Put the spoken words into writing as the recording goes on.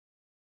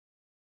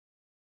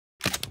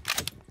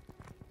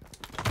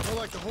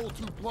like the whole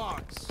 2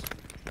 blocks.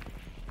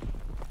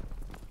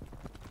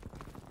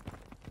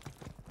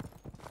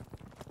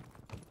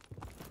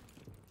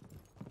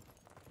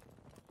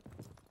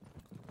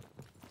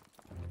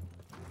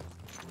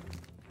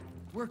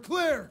 We're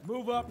clear!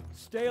 Move up,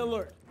 stay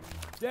alert.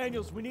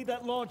 Daniels, we need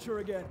that launcher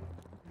again.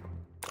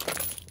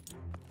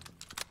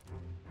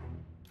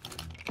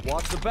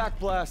 Watch the back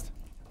blast.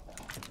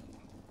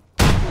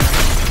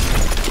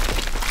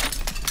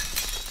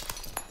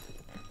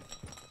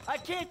 I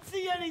can't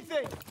see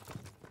anything!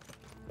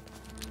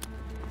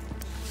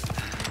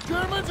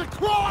 Germans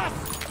across!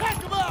 Take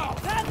them out!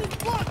 Have this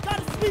block!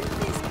 Gotta sweep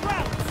these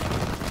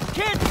sprouts!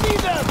 Can't see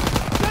them!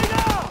 Stay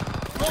down!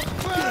 Smoke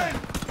clearing!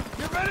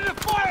 Get ready to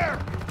fire!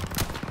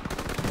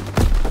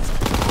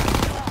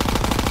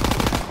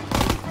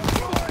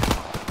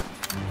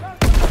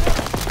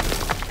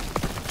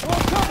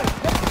 We're coming!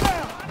 Head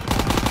down!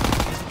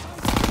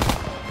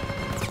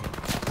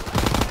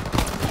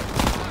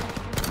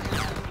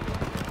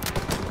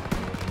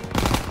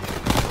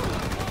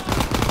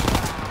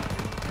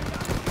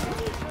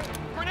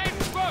 Grenade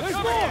smoke! There's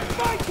Cover more! here!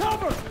 Find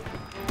cover!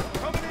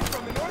 Coming in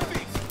from the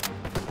northeast!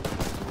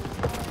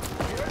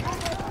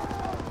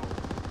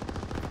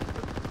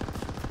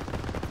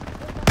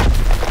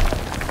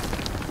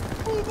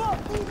 Move up!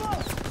 Move up!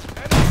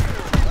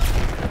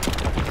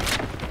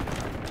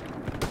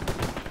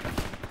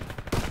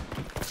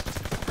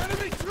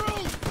 Enemy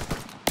troops!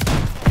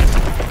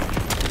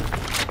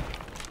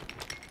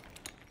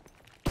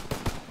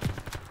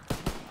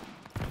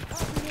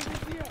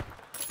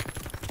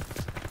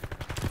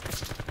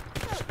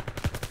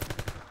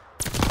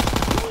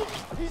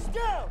 He's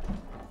down!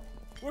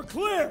 We're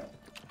clear!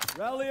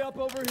 Rally up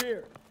over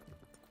here.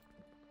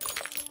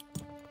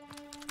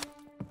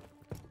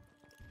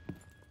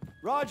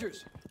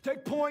 Rogers,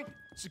 take point,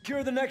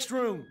 secure the next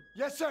room.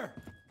 Yes, sir.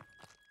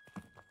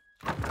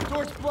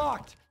 Door's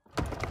blocked.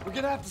 We're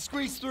gonna have to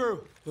squeeze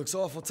through. Looks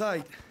awful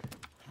tight.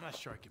 I'm not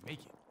sure I can make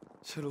it.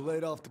 Should have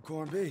laid off the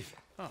corned beef.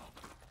 Oh,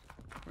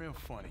 real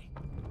funny.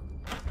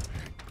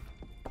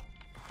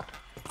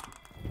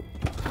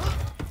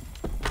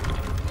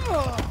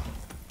 Oh,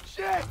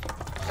 shit!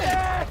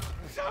 Shit!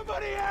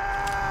 Somebody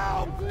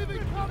help!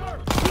 Leaving cover!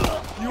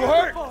 You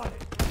hurt?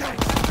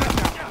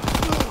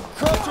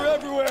 Crowds are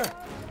everywhere.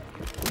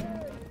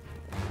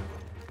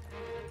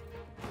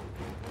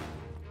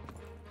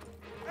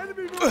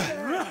 Enemy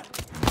movement!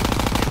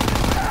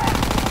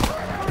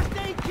 First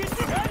aid kit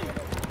ready!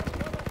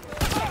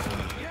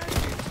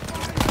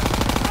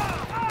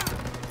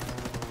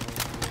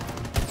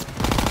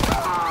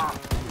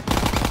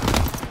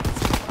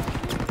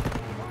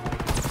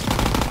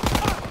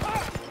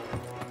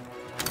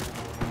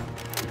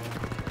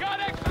 Got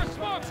extra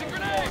smokes and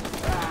grenades!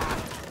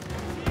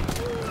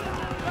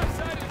 Left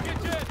side of the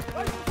kitchen!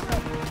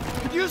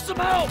 Could use some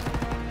help!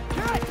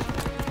 Catch!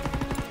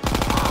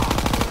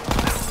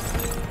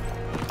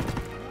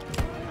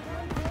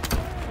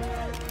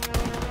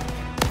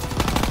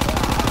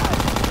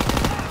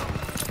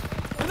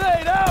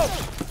 Grenade out!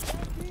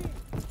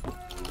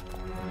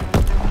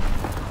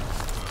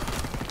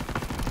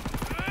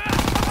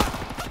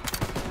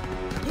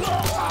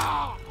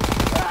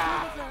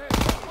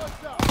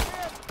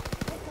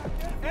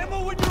 Ammo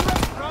when you're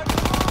ready, front!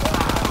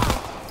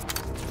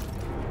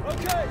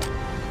 Okay,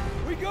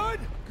 we good?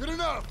 Good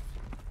enough.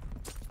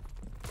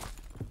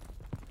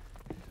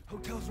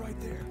 Hotel's right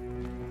there.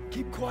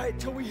 Keep quiet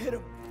till we hit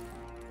him.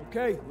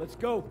 Okay, let's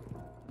go.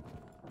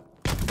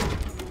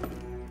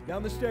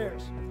 Down the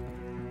stairs.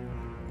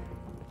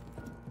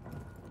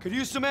 Could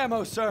use some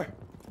ammo, sir.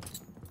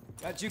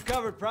 Got you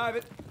covered,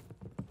 Private.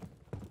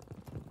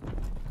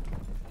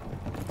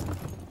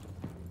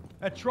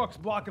 That truck's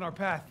blocking our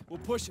path. We'll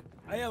push it.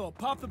 Aiello,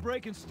 pop the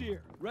brake and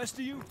steer. Rest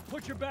of you,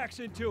 put your backs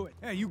into it.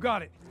 Hey, you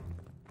got it.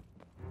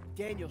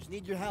 Daniels,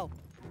 need your help.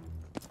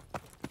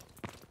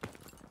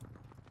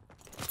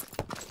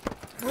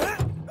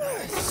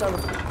 Son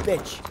of a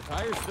bitch.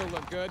 Tires still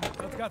look good.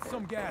 That's got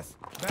some gas.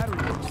 Battery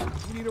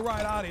works. We need a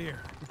ride out of here.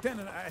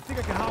 Lieutenant, I think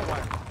I can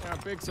hotwire. Yeah,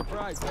 big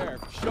surprise there.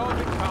 Shove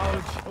it,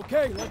 college.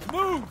 Okay, let's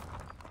move.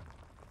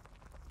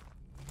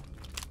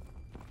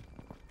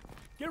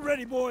 Get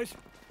ready, boys.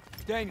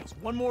 Daniels,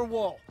 one more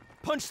wall.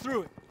 Punch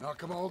through it. Knock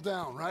them all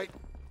down, right?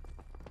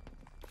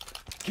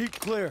 Keep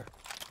clear.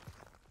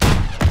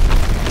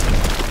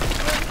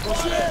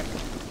 Shit!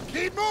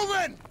 Keep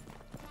moving!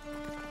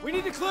 We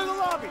need to clear the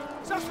lobby.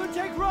 Sussman,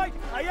 take right.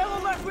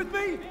 Aiello left with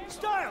me.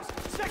 Stiles,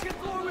 second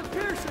floor with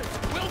Pearson.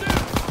 Will do!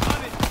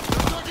 On it!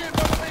 Stuck in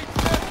by the main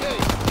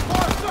staircase!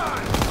 Far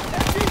side!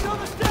 MG's on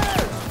the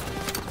stairs.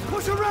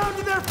 Push around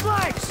to their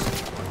flanks.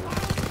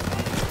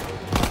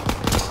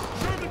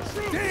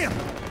 Damn!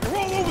 We're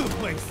all over the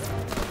place.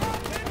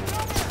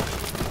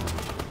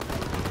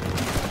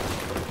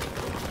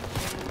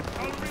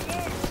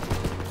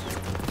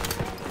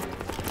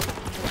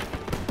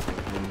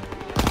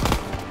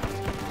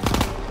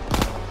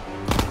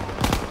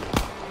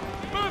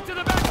 Move to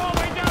the back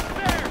hallway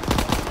downstairs!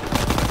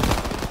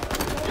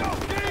 Yo,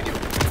 get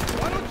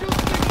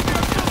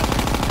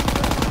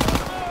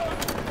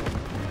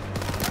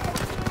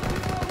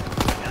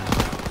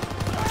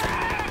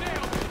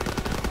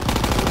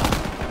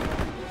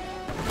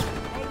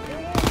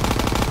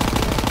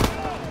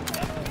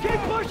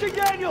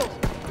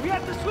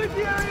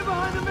the area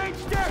behind the main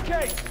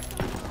staircase!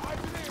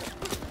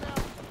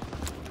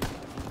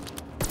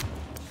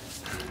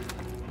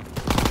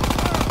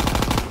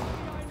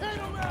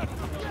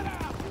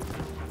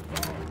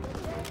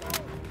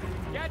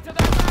 Get to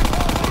that back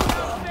hallway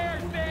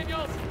downstairs,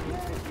 Daniels!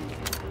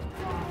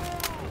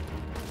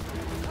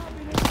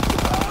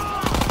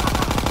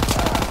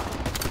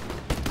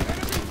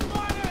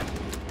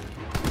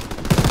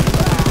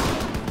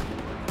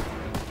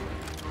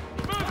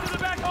 Move to the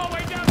back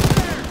hallway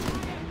downstairs!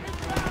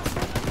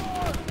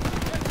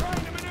 They're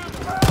trying to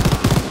maneuver!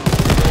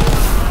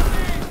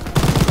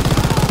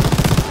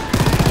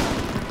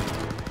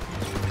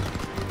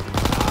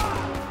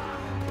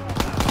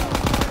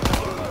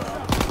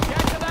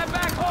 Get to that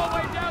back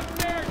hallway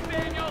downstairs,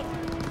 Daniels!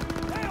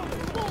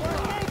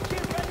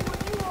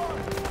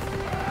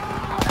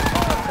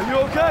 Are you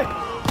okay?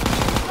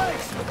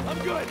 Thanks. I'm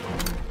good.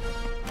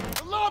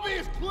 The lobby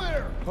is clear!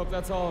 Hope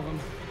that's all of them.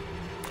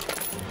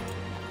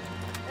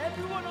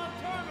 Everyone on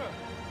timer!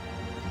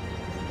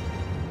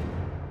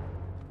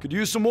 Could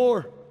use some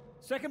more.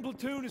 Second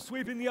platoon is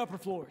sweeping the upper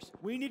floors.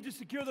 We need to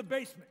secure the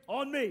basement.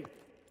 On me!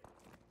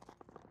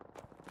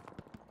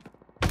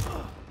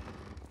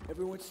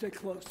 Everyone stay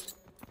close.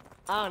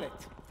 On it.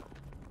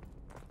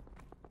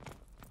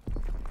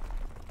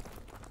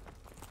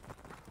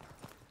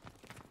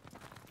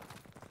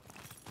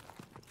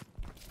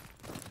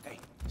 Hey,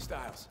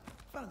 Styles.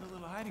 Found a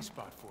little hiding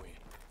spot for you.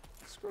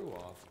 Screw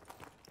off.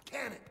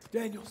 Can it!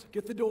 Daniels,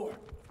 get the door.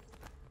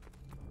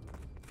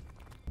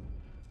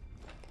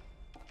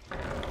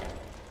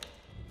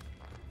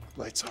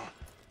 Lights on.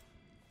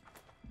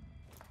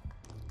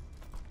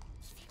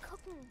 Ich will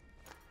gucken.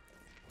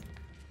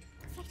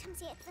 Vielleicht haben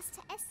sie etwas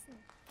zu essen.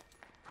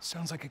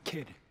 Sounds like a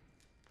kid.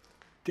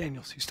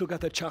 Daniels, you still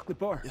got that chocolate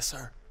bar? Yes,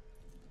 sir.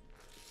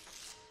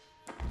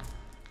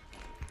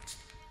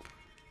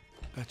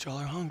 Bet y'all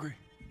are hungry.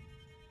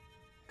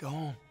 Go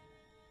home.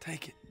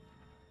 Take it.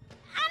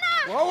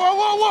 Whoa, whoa,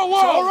 whoa, whoa, whoa!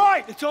 It's all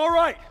right! It's all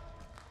right!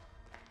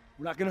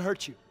 We're not gonna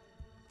hurt you.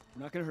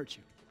 We're not gonna hurt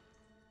you.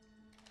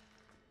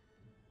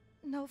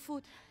 No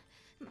food.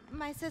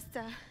 My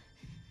sister.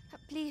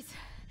 Please.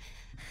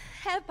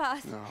 Help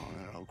us. No.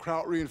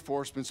 Kraut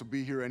reinforcements will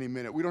be here any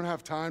minute. We don't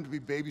have time to be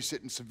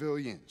babysitting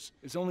civilians.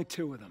 There's only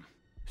 2 of them.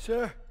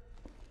 Sir,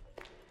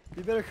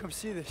 you better come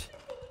see this.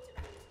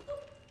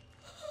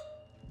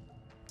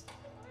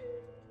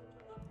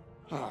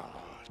 Oh,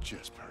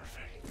 just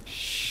perfect.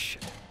 Shh.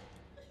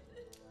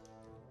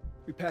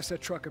 We passed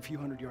that truck a few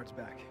hundred yards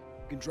back.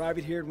 We can drive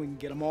it here and we can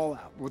get them all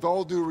out. With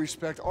all due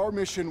respect, our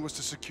mission was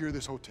to secure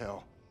this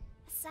hotel.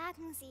 Was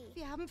sagen Sie?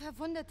 Wir haben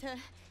Verwundete.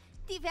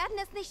 Die werden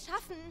es nicht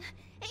schaffen.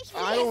 Ich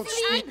will I don't es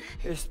nicht speak-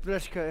 an. Ich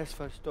spreche kein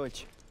falsch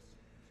Deutsch.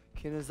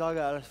 Keine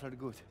Sorge, alles wird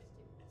gut.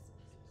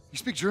 You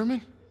speak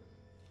German?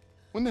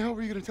 When the hell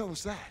were you gonna tell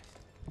us that?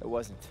 It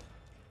wasn't.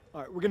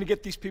 All right, we're gonna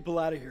get these people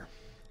out of here.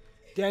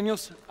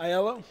 Daniels,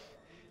 Aiello,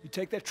 you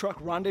take that truck,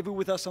 rendezvous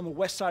with us on the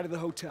west side of the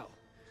hotel.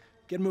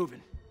 Get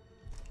moving.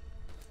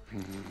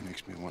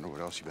 Makes me wonder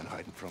what else you've been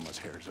hiding from us,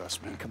 Herr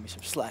Zussman. Cut me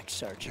some slack,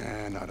 Sergeant.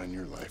 Nah, not on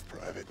your life,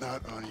 Private.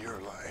 Not on your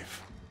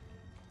life.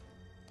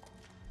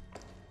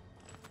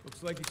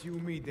 Looks like it's you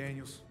and me,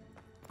 Daniels.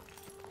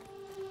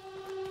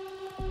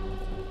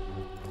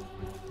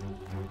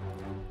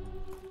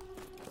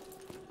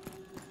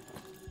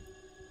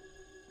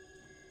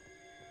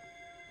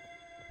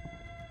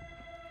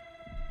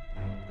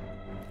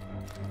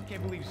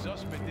 Can't believe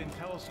Zussman didn't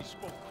tell us he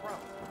spoke Kraut.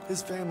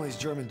 His family's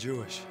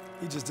German-Jewish.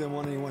 He just didn't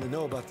want anyone to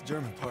know about the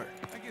German part.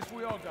 I guess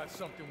we all got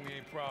something we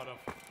ain't proud of.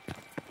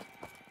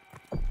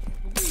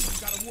 Can't believe we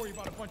gotta worry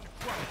about a bunch of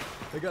Kraut.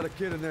 They got a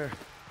kid in there.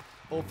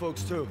 Old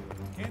folks, too.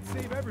 Can't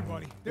save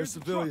everybody. They're There's the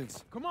truck.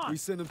 civilians. Come on. We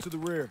send them to the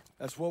rear.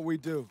 That's what we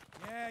do.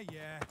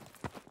 Yeah.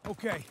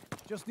 Okay,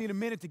 just need a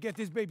minute to get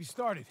this baby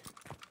started.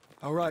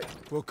 All right,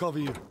 we'll cover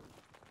you.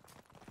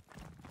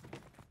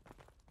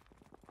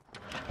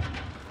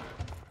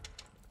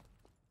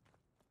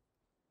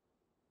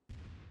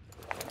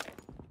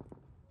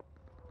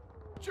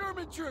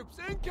 German troops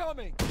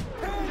incoming!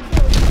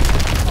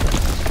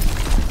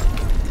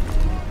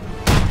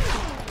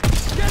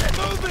 Get it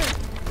moving!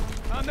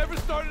 I never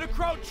started a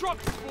Kraut truck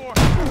before.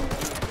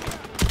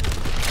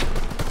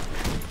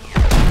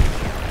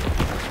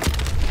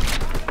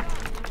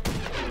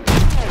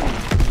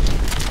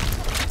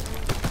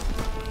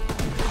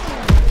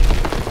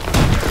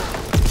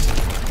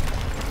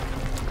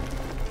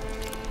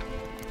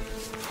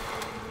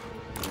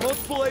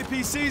 Multiple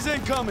APCs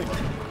incoming!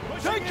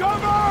 Take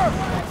cover!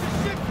 It's a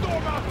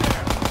shitstorm out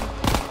there!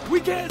 We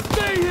can't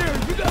stay here!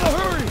 You gotta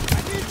hurry!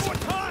 I need more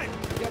time!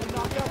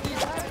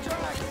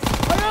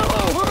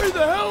 Aiello, hurry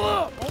the hell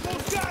up!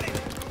 Almost got it!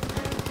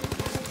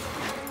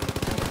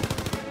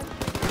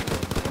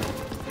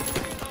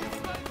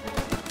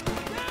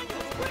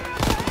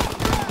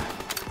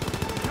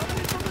 Coming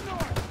in from the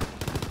north!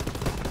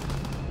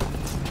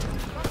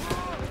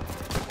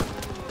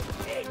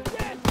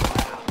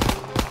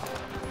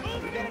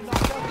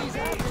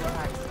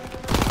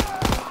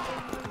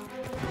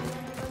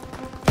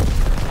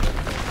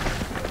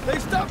 They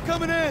stopped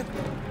coming in!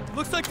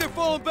 Looks like they're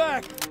falling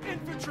back.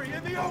 Infantry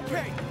in the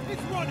OK.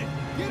 It's running.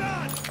 Get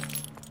on.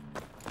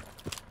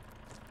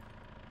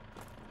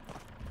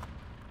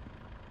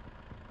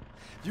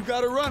 You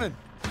got it running.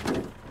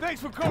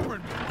 Thanks for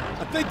covering me.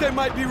 I think they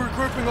might be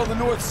regrouping on the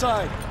north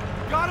side.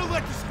 Gotta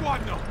let the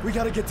squad know. We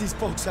gotta get these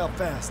folks out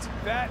fast.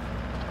 That,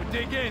 but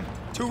dig in.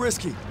 Too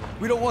risky.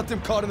 We don't want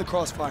them caught in the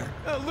crossfire.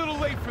 A little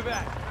late for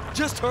that.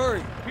 Just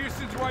hurry.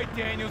 Pearson's right,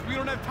 Daniels. We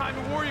don't have time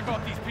to worry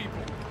about these people.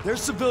 They're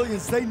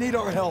civilians. They need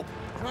our help.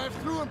 Drive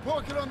through and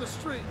park it on the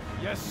street.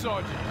 Yes,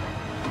 Sergeant.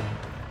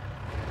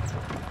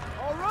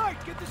 All right,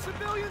 get the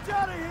civilians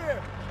out of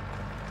here.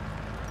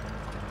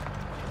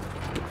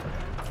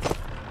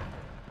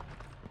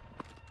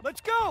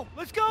 Let's go!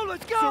 Let's go!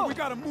 Let's go! So we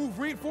gotta move.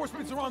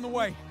 Reinforcements are on the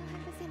way.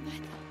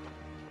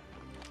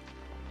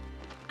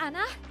 Anna?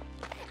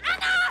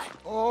 Anna!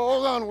 Oh,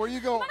 hold on. Where you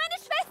going? Meine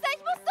Schwester, ich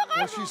muss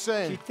zurück! What's she She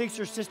saying? thinks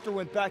her sister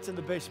went back to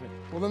the basement.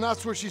 Well, then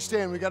that's where she's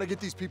staying. We gotta get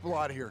these people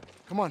out of here.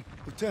 Come on.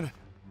 Lieutenant,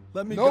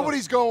 let me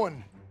Nobody's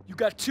going. You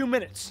got 2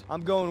 minutes.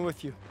 I'm going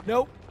with you.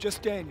 Nope,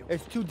 just Daniel.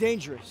 It's too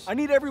dangerous. I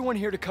need everyone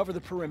here to cover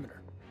the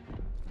perimeter.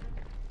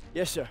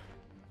 Yes, sir.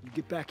 You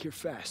get back here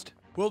fast.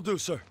 go. Will do,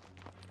 sir.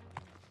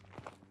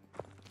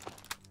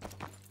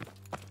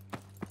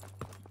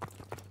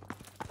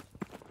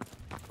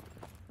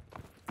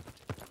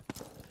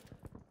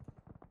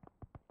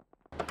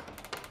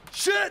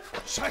 Shit!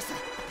 Scheiße!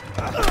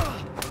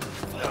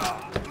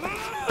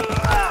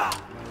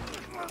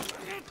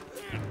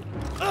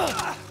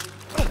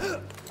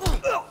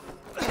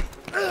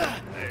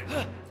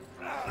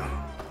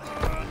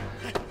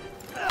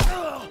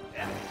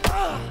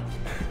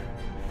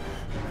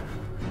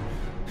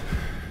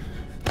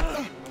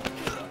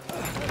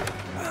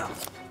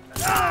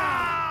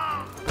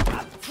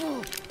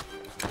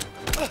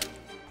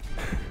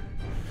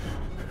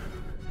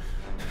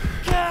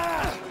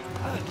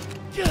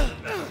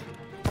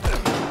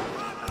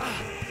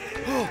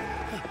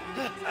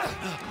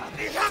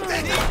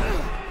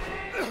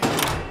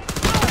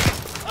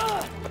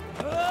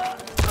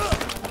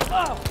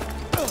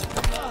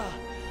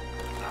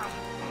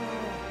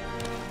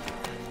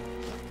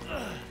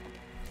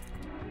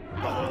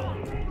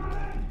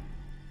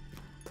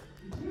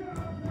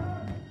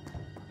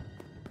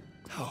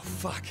 Oh,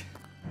 fuck.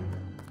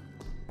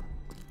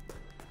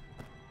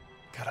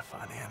 Gotta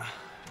find Anna.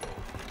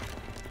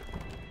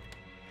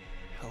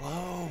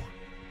 Hello?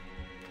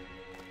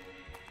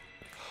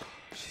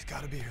 She's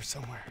gotta be here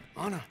somewhere.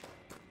 Anna.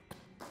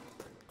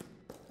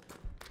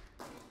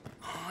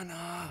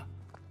 Anna.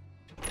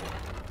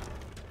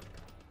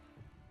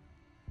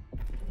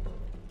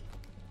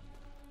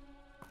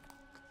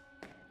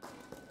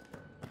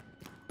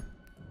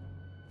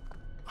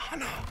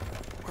 Anna,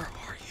 where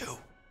are you?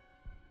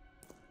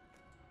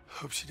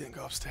 Hope she didn't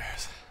go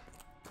upstairs.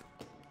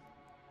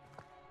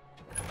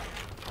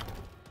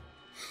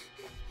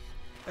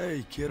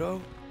 Hey, kiddo.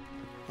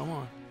 Come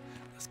on.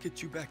 Let's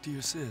get you back to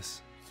your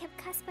sis. Ich habe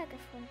Kasper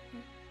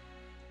gefunden.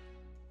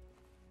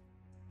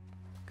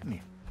 Come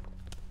here.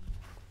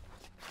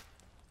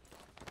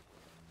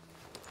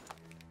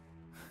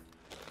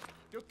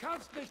 Du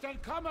kannst nicht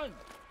entkommen!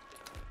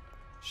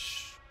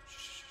 Shh.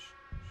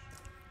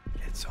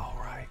 It's all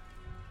right.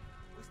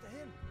 Wo ist er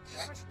hin?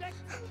 Versteckt!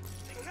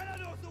 Den Keller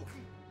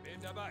durchsuchen! Bin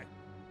dabei.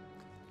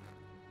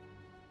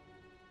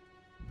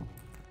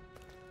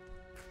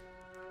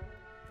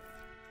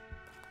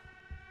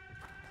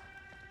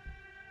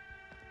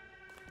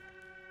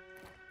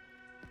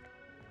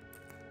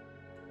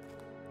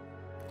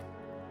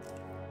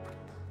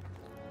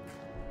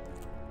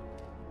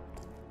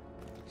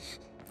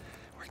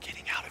 We're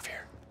getting out of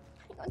here.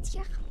 Bring uns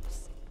hier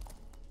raus.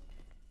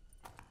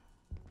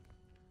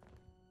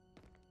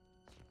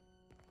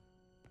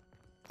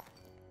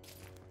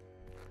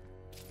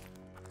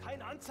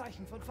 Kein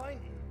Anzeichen von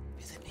Feinden.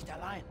 Wir sind nicht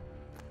allein.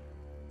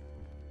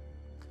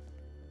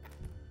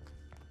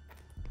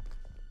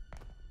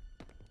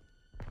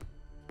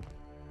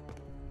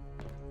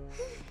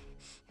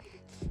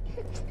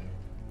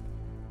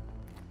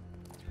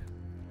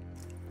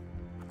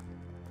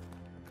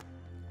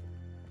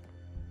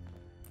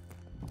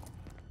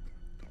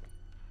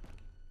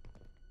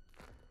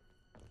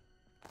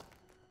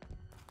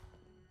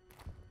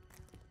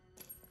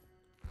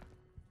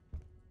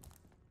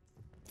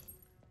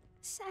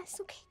 Ist alles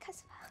okay,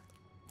 Kasper?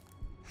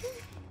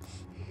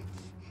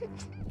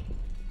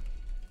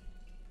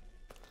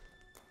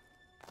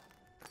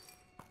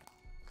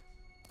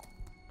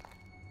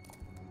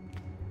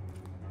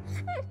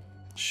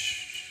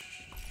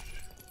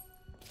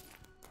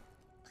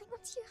 Bring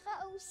uns hier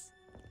raus.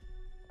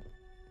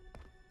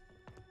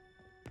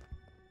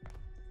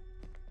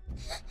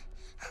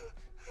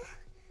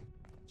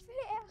 Ich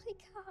will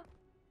Erika.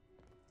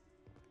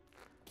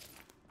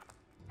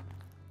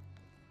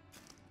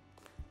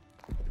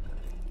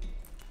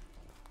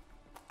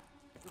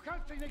 Du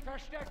kannst dich nicht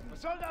verstecken!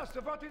 Was soll das?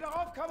 Sofort wieder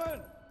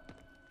raufkommen!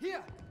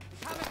 Hier!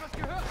 Ich habe etwas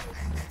gehört!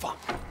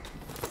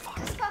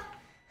 Kasper!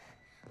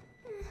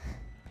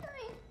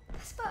 Nein,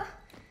 Kasper!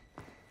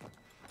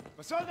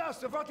 Was soll das?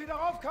 Sofort wieder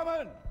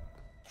raufkommen!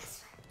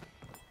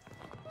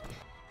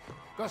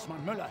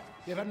 Gossmann, Müller,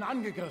 wir werden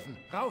angegriffen.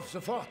 Rauf,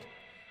 sofort.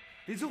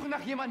 Wir suchen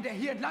nach jemandem, der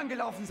hier entlang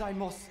gelaufen sein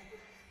muss.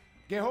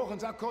 Geh hoch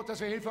und sag Kurt, dass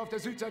wir Hilfe auf der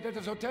Südseite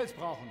des Hotels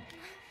brauchen.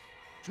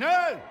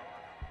 Schnell!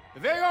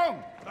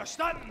 Bewegung!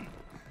 Verstanden!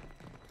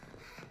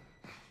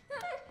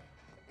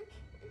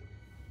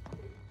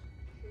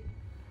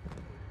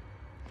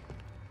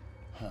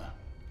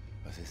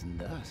 Was ist denn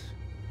das?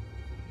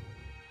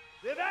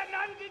 Wir werden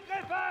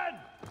angegriffen!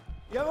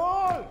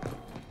 Jawohl!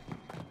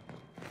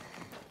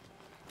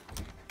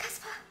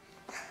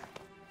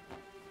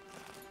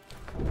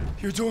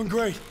 You're doing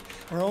great.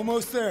 We're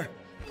almost there.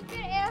 Ich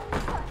will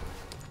Erika.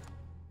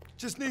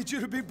 Just need you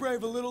to be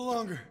brave a little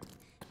longer.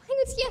 Bring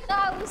uns hier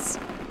raus.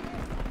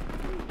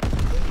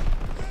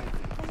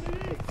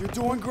 You're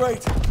doing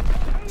great.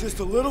 Just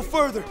a little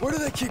further. Where do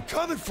they keep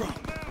coming from?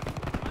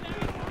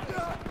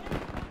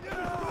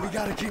 We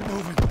gotta keep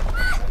moving.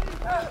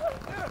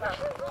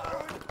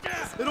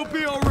 It'll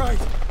be all right.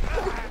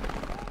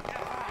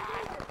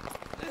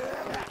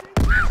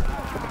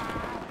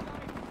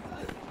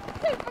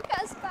 Hilfe,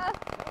 Kaspar.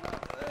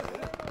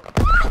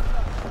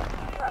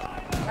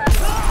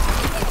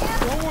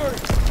 Don't worry.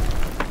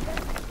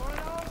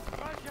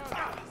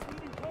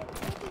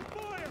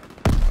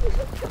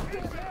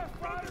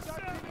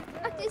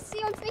 Ach, dass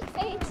sie uns nicht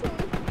wehtun.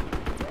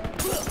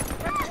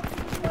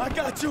 I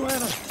got you,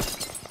 Anna.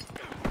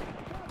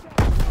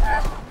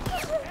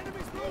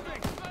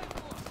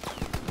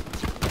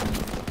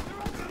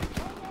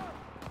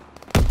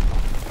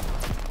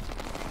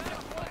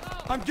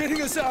 I'm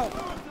getting us out.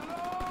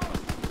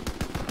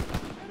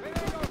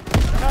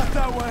 Not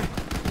that way.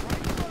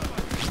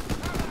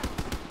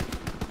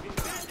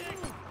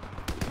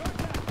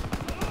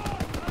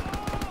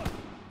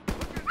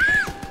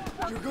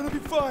 You're gonna be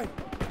fine.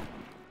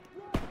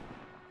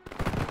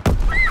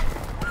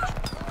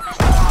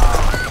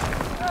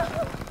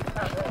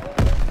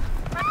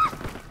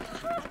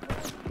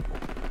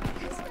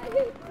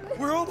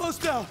 We're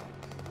almost out.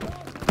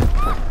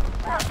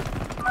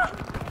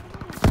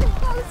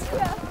 Raus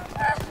hier.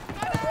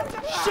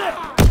 Shit!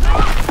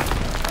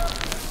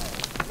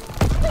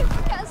 Hilfe,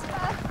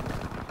 Kaspar.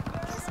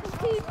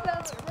 Hilfe.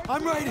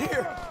 I'm right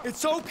here.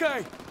 It's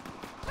okay.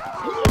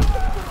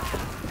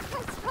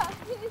 Kaspar,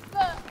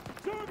 Hilfe.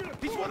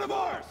 He's one of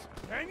ours!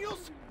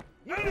 Daniels?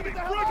 Enemy breaking the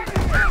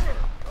cover!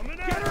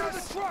 Get her in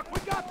the truck! We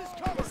got this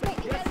covered! Das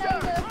geht nicht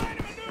alleine. Trying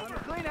to maneuver!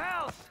 Clean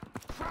house!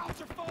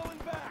 Crowds are falling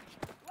back!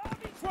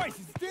 Christ,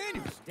 it's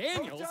Daniels!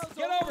 Daniels?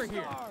 Get over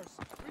here!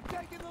 We're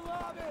taking the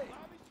lobby!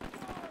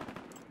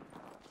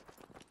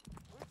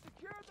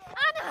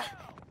 Anna!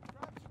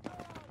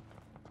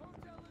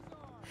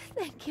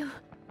 Thank you.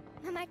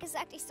 Mama hat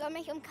gesagt, ich soll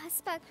mich um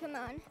Kaspar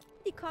kümmern.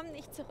 Die kommen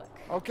nicht zurück.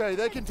 Okay,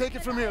 they can take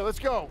it from here. Let's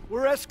go.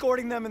 We're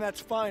escorting them, and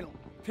that's final.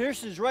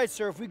 Pierce is right,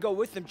 sir. If we go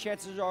with them,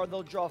 chances are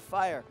they'll draw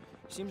fire.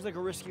 Seems like a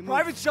risky move.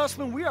 Private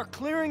Sussman, we are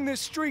clearing this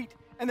street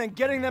and then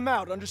getting them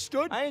out,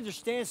 understood? I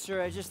understand,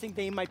 sir. I just think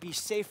they might be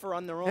safer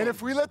on their own. And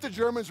if we let the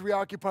Germans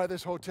reoccupy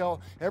this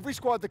hotel, every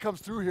squad that comes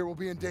through here will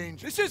be in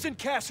danger. This isn't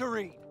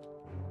Kasserine.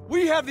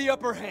 We have the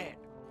upper hand.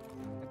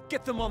 Now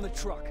get them on the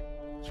truck.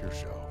 It's your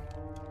show.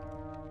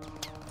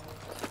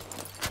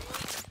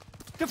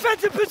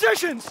 Defensive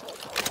positions!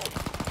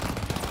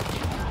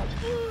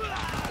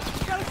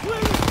 Gotta clear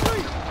the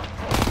street!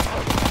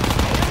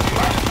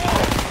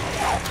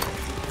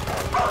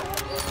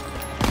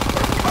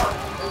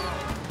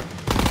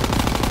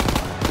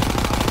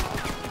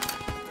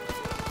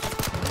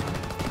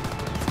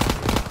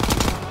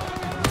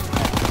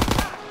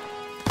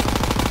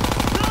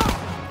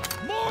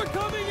 More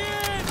coming in!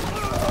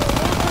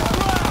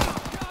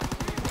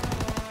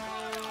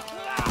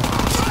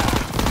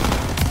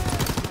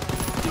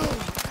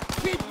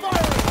 Keep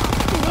firing!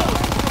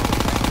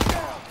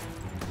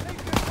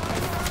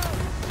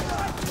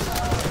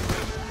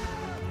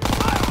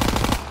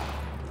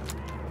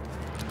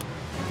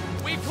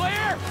 We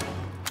clear?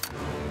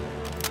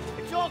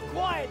 It's all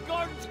quiet.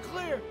 Garden's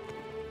clear.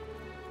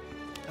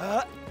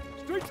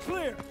 Street's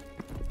clear.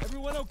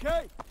 Everyone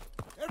okay?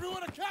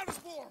 Everyone accounted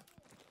for!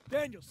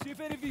 Daniel, see if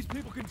any of these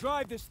people can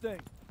drive this thing.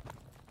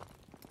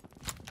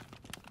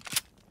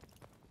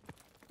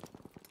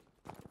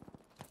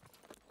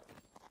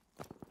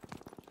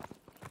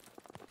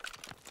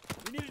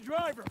 We need a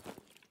driver.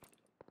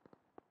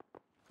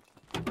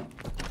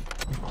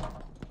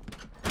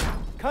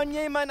 Kann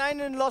jemand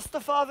einen Laster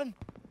fahren?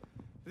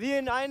 Wie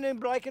in einem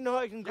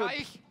Breckenhäusen. Ja,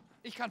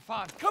 ich kann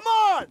fahren. Come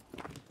on!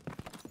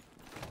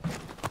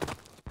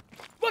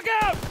 Look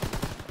out!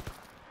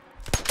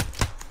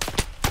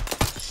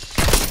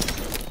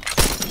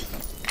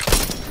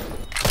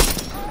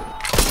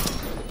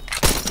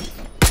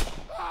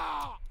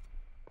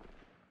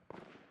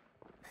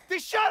 They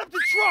shot up the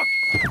truck!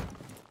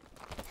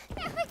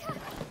 Erika!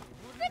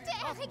 Bitte,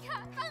 Erika!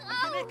 Hör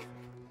auf!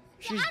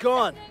 She's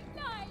gone.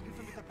 Nein!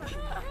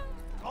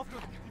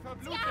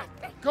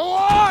 Go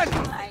on!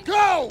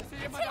 Go!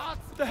 What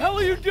the hell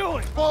are you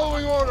doing?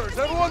 Following orders.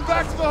 Everyone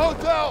back to the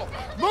hotel.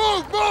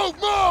 Move, move,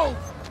 move!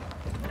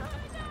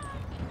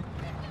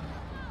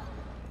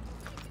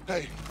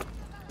 Hey,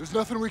 there's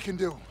nothing we can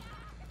do.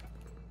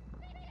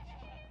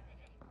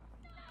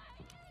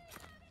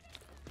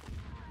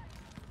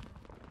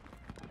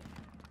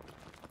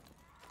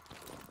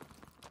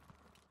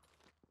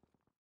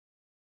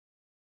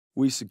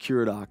 We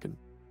secured Aachen,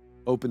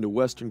 opened a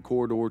western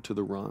corridor to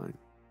the Rhine.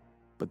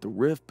 But the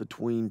rift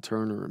between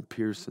Turner and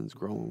Pearson's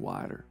growing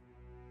wider.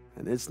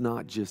 And it's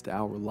not just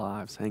our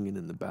lives hanging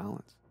in the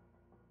balance.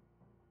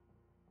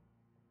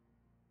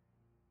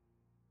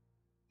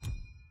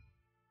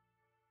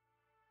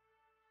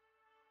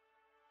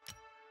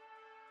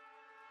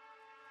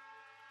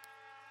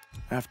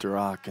 After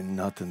Aachen,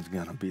 nothing's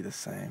gonna be the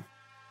same.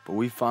 But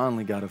we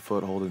finally got a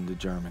foothold into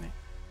Germany.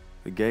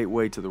 The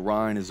gateway to the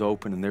Rhine is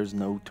open and there's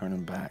no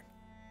turning back.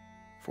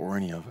 For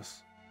any of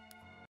us.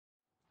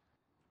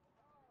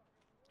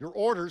 Your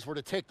orders were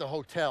to take the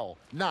hotel,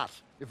 not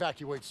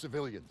evacuate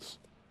civilians.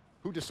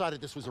 Who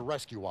decided this was a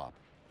rescue op?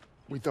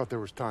 We thought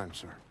there was time,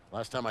 sir.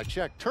 Last time I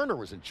checked, Turner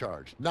was in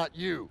charge, not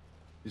you.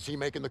 Is he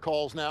making the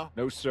calls now?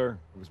 No, sir.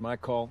 It was my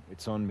call.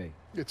 It's on me.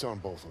 It's on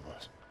both of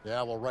us.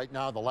 Yeah, well, right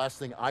now, the last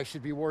thing I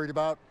should be worried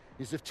about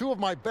is if two of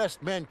my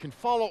best men can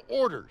follow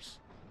orders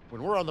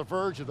when we're on the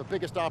verge of the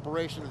biggest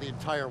operation of the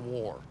entire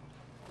war.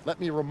 Let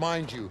me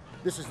remind you,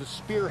 this is the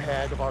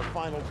spearhead of our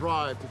final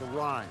drive to the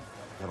Rhine.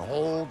 Got a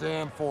whole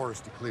damn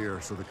forest to clear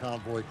so the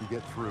convoy can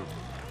get through.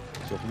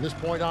 So from this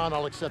point on,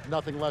 I'll accept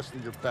nothing less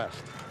than your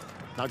best.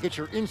 Now get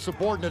your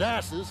insubordinate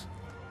asses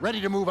ready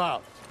to move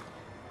out.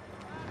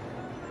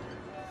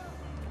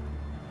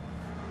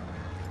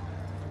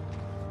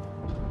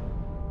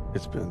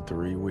 It's been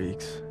 3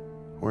 weeks.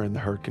 We're in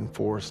the Hürtgen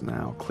Forest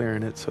now,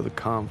 clearing it so the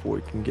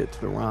convoy can get to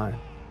the Rhine.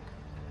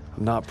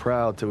 I'm not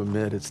proud to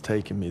admit it's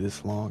taken me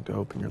this long to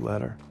open your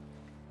letter.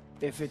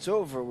 If it's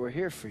over, we're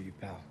here for you,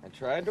 pal. I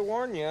tried to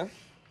warn you.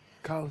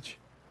 College.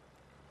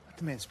 Let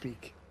the man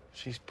speak.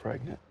 She's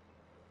pregnant.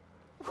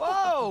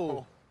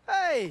 Whoa!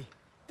 Hey,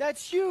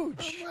 that's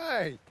huge.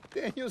 Right.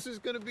 Daniels is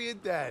gonna be a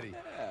daddy.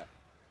 Yeah.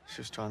 She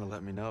was trying to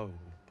let me know,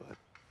 but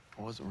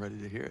I wasn't ready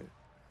to hear it.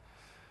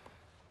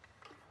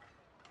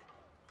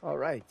 All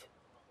right.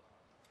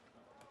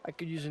 I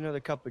could use another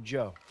cup of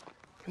joe.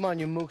 Come on,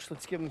 you mooks,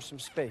 let's give him some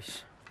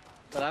space.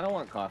 But I don't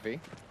want coffee.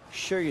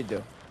 Sure you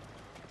do.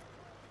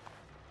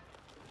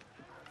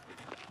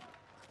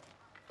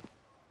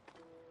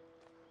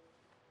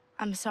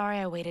 I'm sorry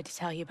I waited to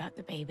tell you about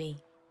the baby.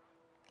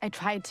 I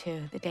tried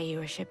to the day you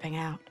were shipping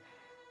out.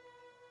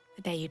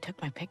 The day you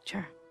took my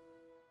picture.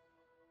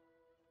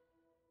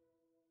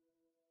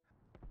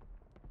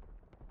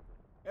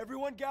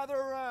 Everyone gather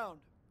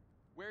around.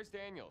 Where's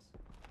Daniels?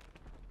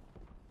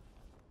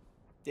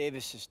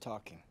 Davis is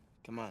talking.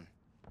 Come on.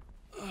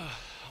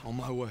 On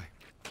my way.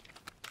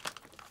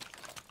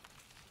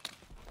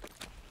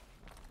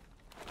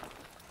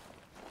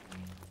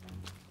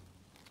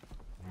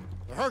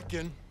 The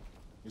Hürtgen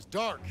is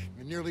dark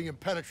and nearly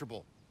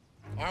impenetrable.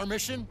 Our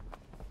mission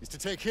is to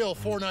take Hill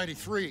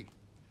 493.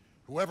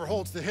 Whoever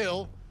holds the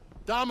hill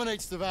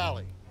dominates the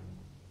valley.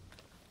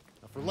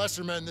 Now, for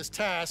lesser men, this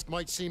task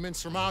might seem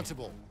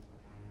insurmountable,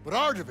 but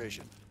our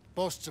division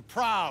boasts a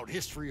proud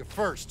history of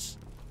firsts.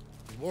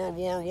 In World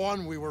War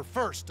I, we were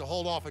first to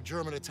hold off a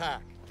German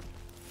attack,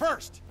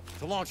 first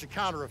to launch a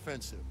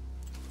counteroffensive,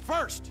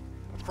 first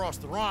across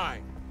the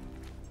Rhine.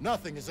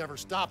 Nothing has ever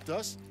stopped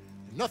us,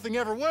 and nothing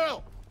ever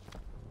will.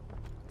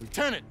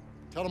 Lieutenant,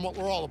 tell them what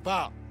we're all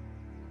about.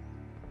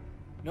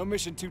 No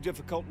mission too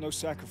difficult, no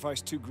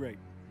sacrifice too great.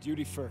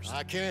 Duty first.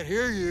 I can't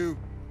hear you.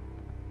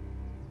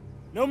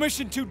 No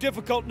mission too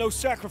difficult, no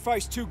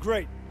sacrifice too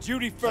great.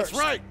 Duty first.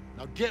 That's right.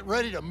 Now get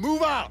ready to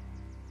move out.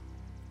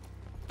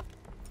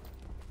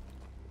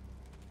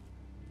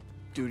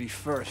 Duty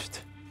first.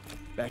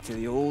 Back to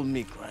the old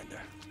meat grinder.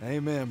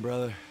 Amen,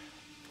 brother.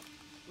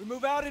 We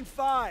move out in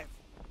 5.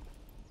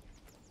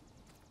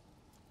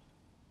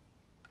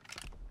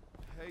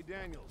 Hey,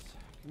 Daniels,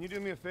 can you do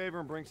me a favor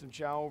and bring some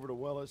chow over to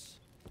Willis?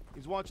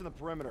 He's watching the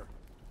perimeter.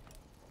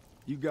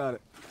 You got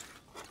it.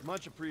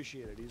 Much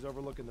appreciated. He's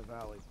overlooking the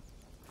valley.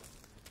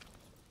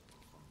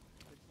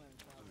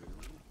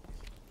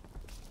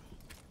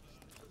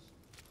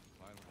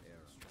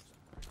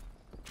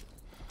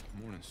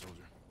 Morning,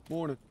 soldier.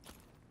 Morning.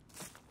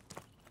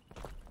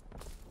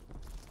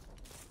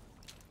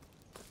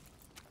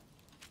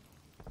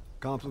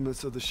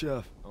 Compliments of the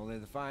chef. Only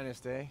the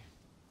finest, eh?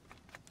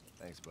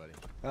 Thanks, buddy.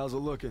 How's it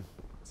looking?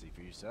 See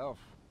for yourself.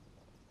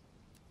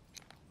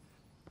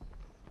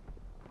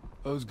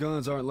 Those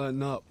guns aren't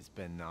letting up. It's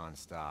been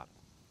non-stop.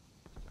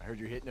 I heard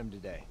you're hitting them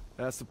today.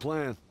 That's the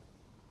plan.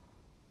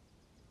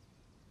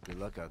 Good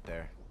luck out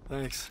there.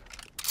 Thanks.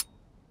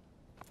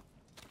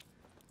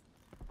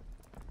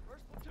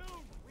 First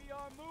platoon, we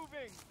are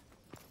moving.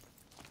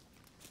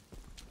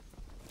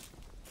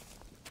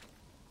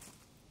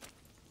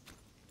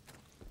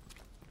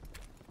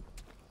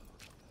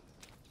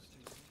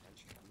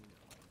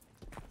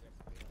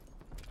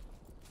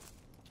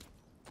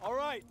 All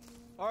right.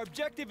 Our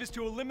objective is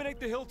to eliminate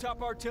the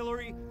hilltop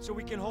artillery so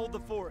we can hold the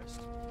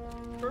forest.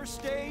 First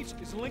stage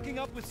is linking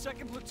up with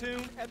 2nd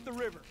platoon at the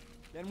river.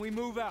 Then we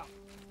move out.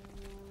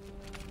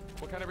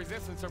 What kind of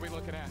resistance are we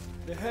looking at?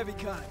 The heavy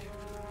kind.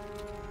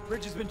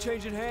 Bridge has been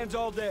changing hands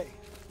all day.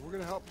 We're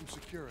gonna help them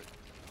secure it.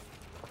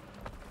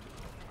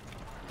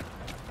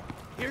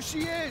 Here she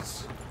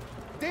is!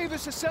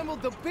 Davis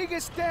assembled the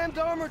biggest damned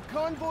armored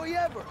convoy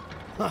ever.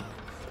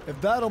 If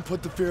that don't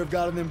put the fear of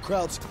God in them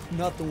Krauts,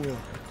 nothing will.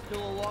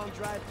 Still a long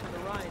drive to the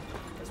Rhine.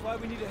 That's why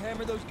we need to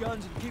hammer those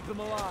guns and keep them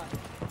alive.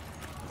 Hey,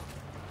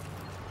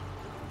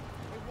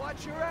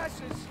 watch your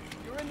asses.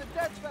 You're in the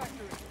death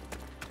factory.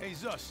 Hey,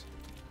 Zus.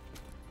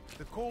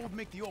 The cold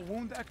make the old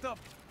wound act up?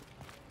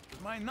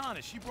 My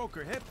Nana, she broke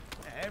her hip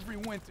every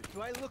winter.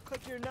 Do I look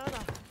like your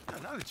Nana? No,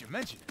 now that you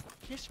mention it.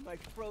 Kiss my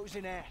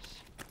frozen ass.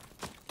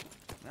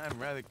 I'd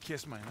rather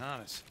kiss my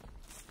Nanas.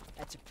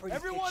 That's a pretty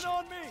Everyone picture.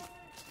 on me!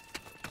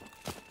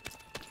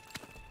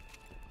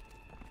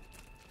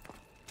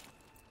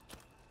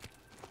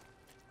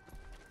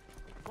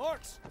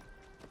 Marks,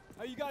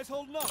 how you guys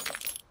holding up?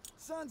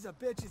 Sons of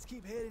bitches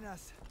keep hitting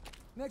us.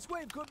 Next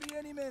wave could be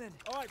any minute.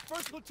 All right,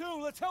 first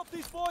platoon, let's help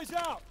these boys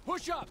out.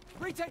 Push up.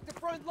 Retake the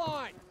front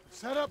line.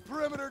 Set up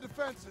perimeter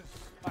defenses.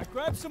 All right,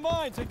 grab some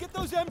mines and get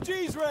those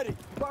MGs ready.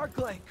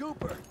 Barclay,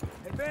 Cooper,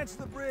 advance to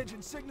the bridge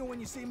and signal when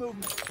you see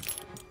movement.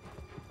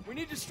 We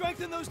need to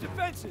strengthen those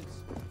defenses.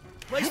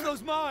 Place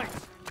those mines.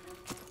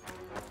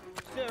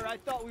 Sir, I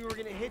thought we were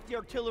gonna hit the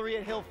artillery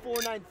at Hill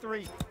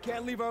 493.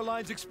 Can't leave our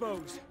lines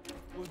exposed.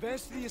 We'll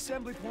advance to the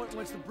assembly point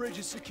once the bridge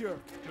is secure.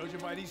 Judging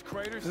by these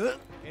craters, it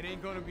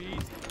ain't gonna be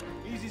easy.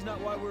 Easy's not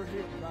why we're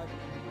here, Private.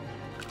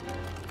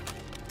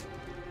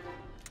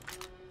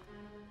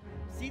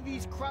 See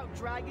these Kraut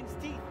dragons'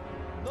 teeth?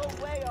 No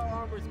way our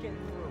armor's getting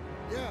through.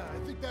 Yeah, I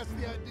think that's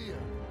the idea.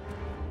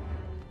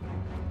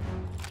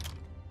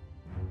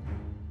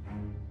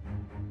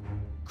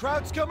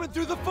 Kraut's coming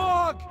through the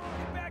fog!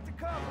 Get back to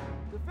cover.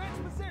 Defense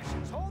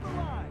positions. Hold the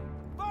line.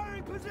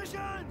 Firing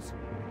positions!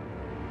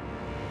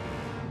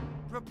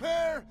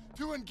 Prepare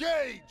to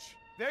engage!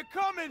 They're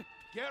coming!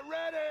 Get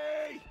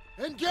ready!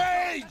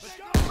 Engage!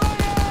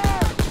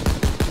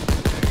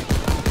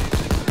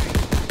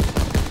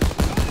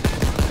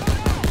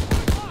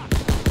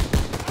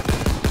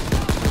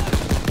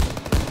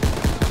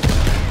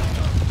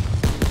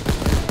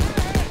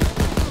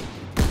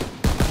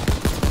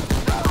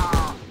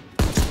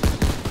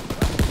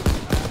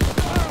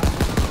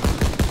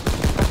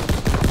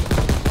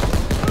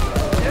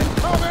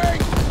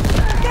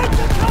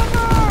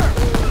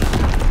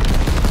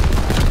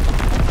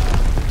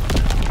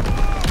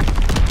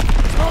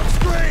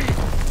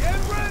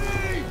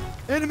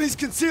 Enemies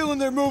concealing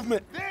their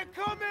movement. They're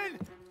coming!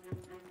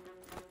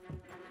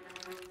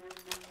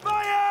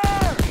 Fire!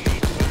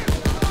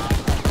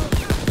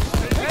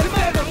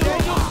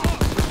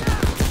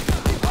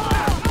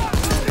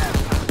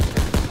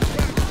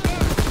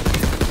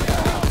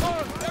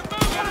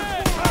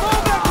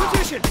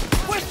 Position!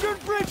 Western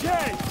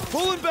bridgehead!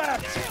 Pulling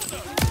back.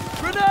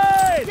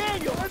 Grenade!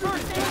 Daniel,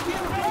 first aid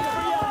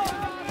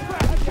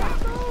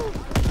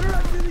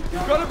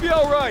You're gonna be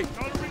all right.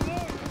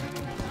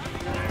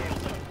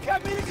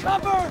 Get me to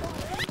cover!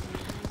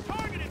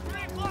 Target at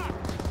 3 o'clock!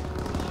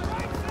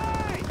 Right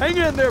side! Hang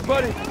in there,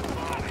 buddy.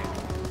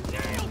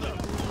 Nailed him!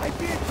 I'd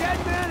be a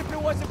dead man if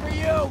it wasn't for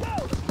you!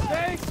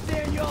 Thanks,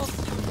 Daniel!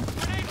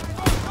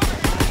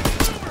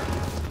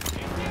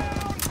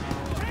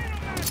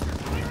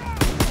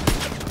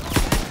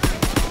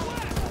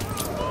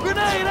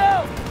 Grenade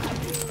out!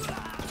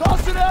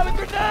 Toss it out, a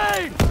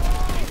grenade!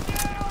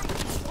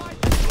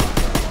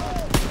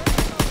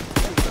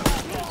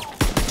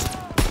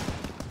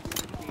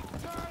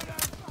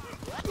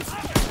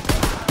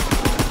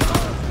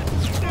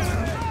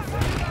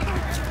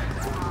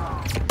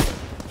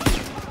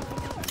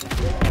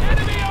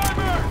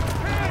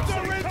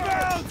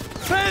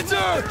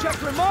 Panzer! Check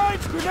your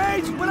mines,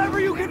 grenades, whatever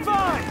you can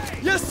find!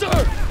 Yes,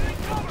 sir!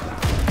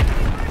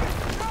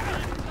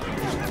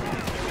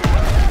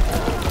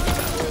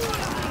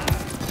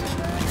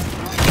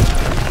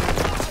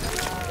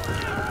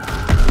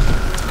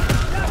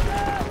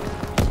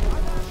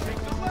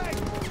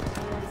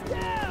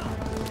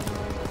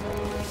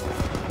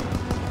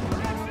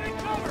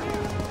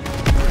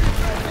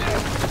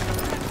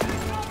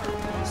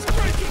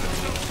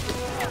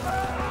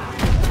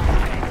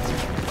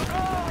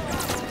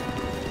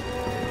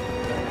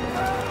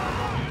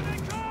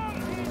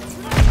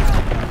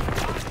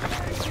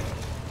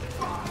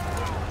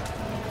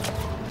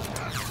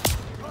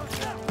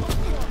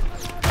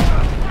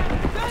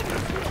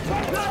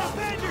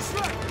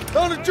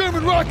 Found a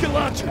German rocket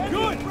launcher.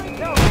 Good!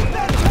 Now hit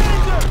that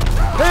Panzer!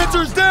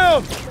 Panzer's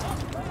down.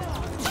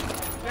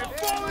 They're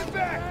falling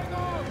back!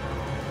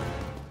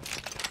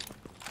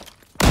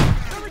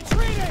 They're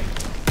retreating!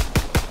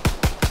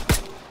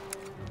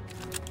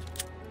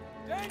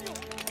 Daniel!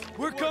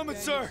 We're coming,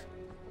 sir.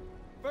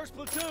 First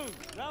platoon,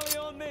 rally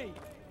on me.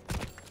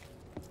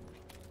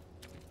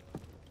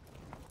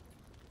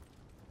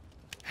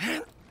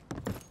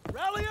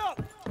 Rally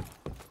up!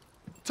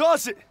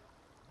 Toss it.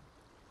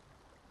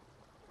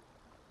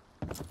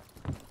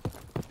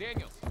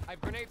 Daniels, I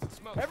have grenades and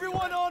smoke.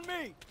 Everyone on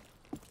me!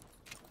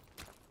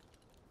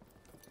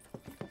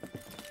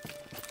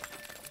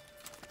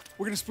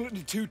 We're gonna split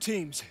into 2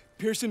 teams.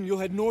 Pearson, you'll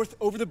head north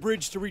over the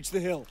bridge to reach the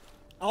hill.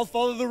 I'll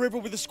follow the river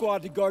with a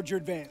squad to guard your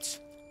advance.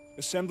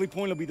 Assembly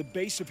point will be the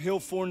base of Hill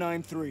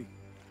 493.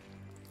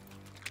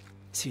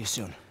 See you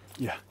soon.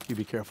 Yeah, you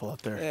be careful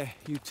out there. Hey,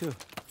 you too.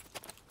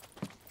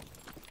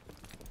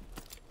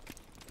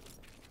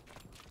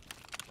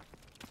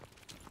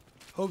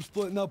 Hope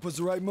splitting up was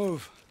the right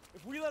move.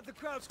 If we let the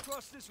Krauts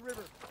cross this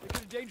river, it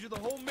could endanger the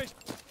whole mission.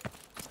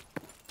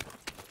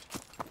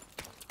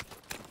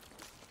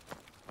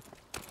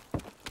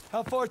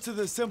 How far to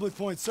the assembly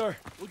point, sir?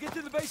 We'll get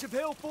to the base of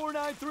Hill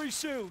 493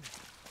 soon.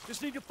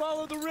 Just need to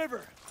follow the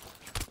river.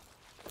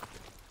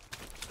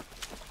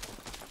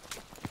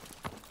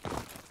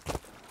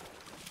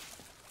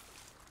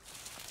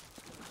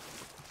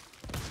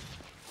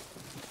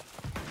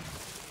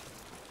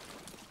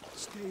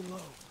 Stay low.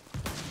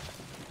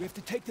 We have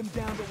to take them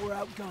down, but we're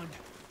outgunned.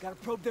 Gotta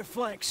probe their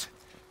flanks.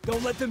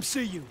 Don't let them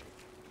see you.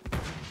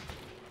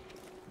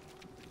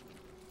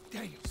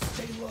 Daniel,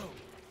 stay low.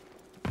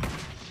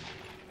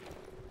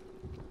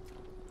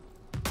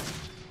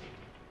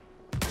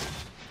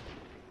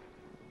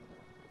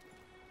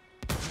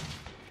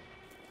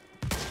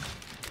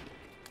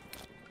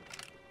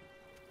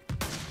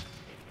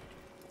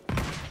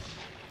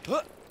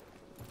 Huh.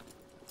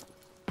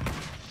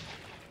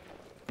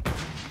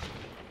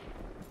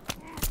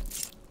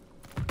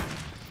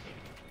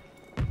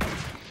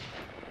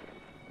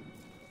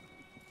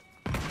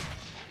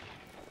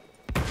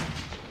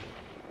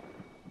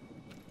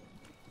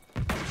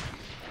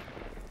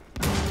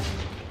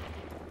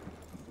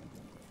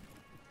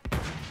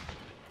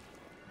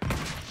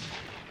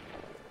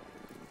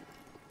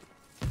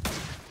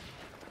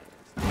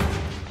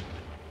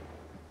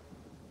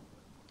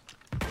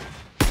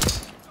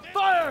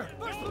 Fire!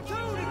 First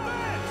platoon,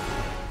 advance!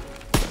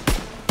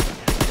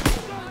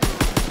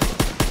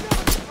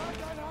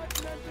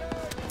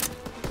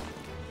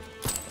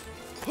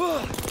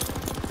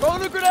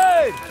 Throwing a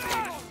grenade!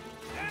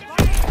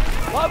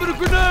 Lobbing a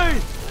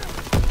grenade!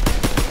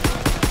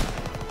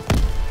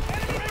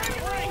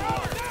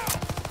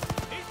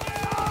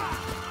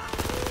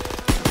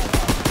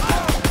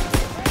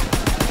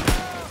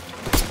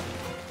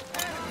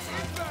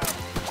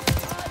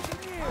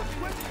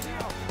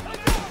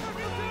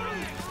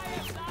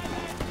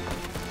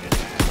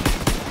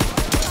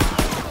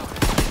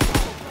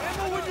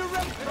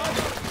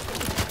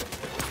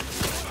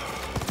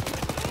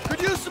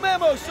 Could use some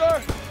ammo,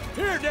 sir.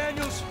 Here,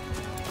 Daniels.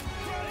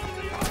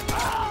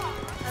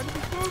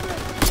 Enemy's moving.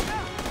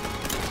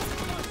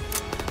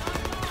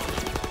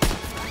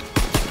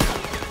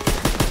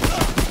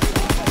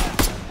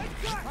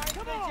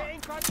 Come on.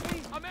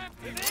 I'm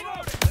empty.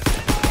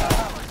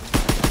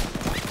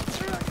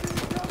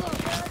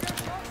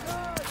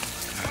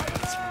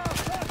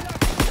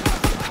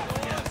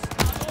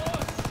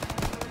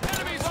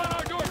 Enemies on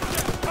our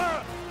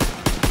doorstep.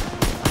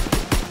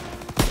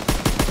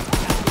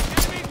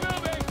 Enemies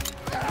moving.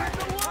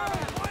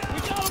 We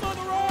got him on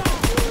the road.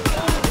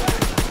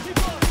 Keep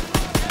on.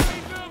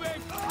 Enemies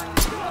moving.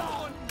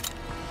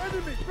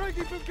 Enemy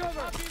breaking from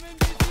cover.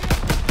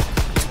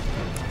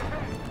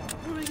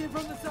 Moving in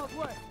from the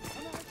southwest.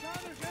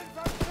 Americanos in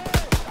from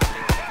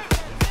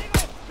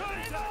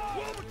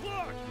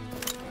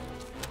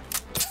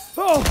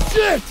Oh,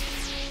 shit!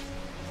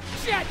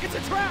 Shit, it's a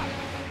trap!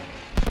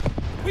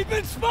 We've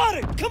been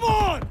spotted! Come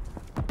on!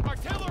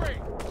 Artillery!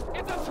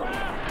 It's a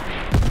trap!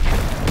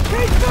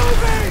 Keep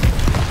moving!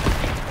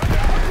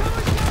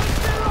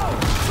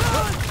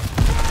 Run!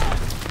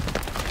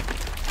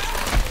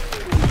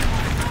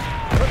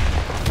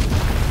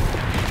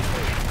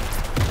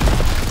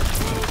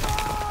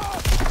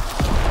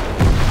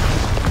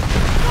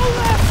 Go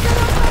left! Get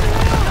up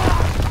that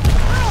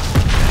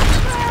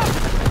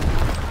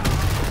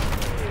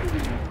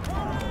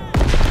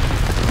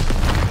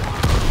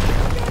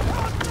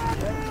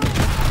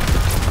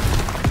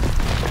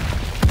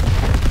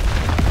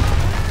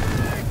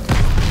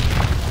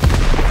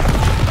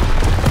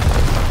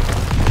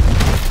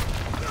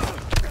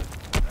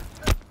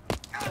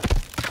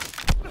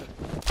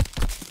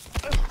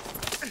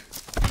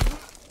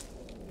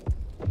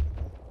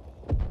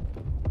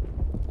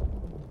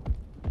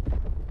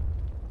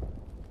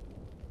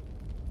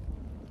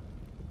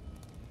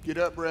Get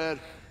up, Brad.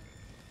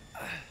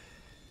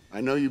 I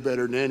know you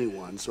better than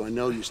anyone, so I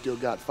know you still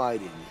got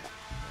fight in you.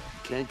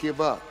 You can't give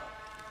up.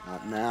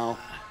 Not now,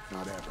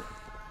 not ever.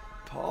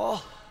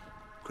 Paul?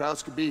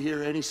 Krauts could be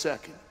here any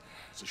second,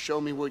 so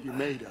show me what you're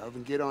made of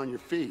and get on your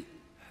feet.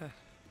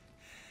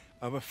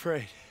 I'm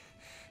afraid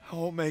I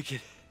won't make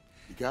it.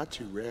 You got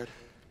to, Red.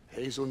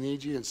 Hazel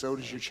needs you, and so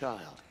does your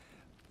child.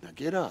 Now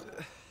get up.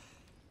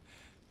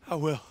 I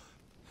will.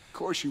 Of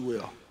course you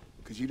will,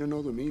 because you don't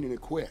know the meaning of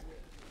quit.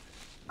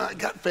 I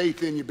got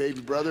faith in you,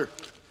 baby brother.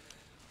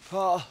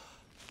 Paul.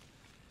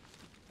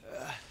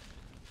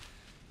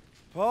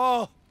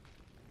 Paul.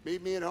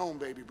 Meet me at home,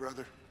 baby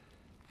brother.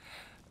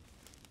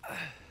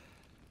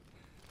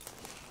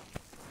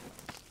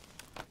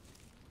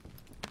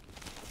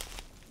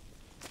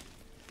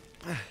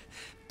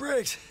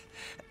 Briggs.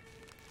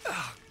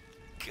 Oh,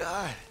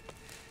 God.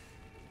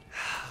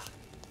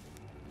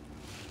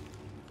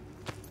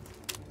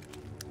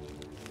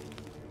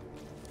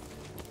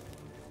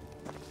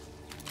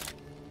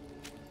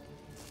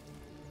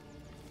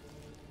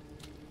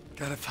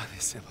 Gotta find the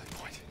assembly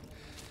point.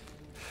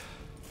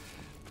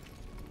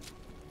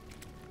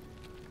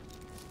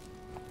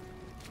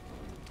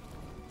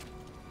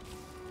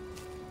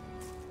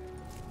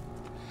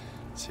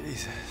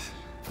 Jesus.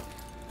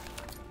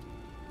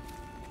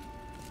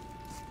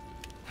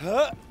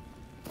 Huh?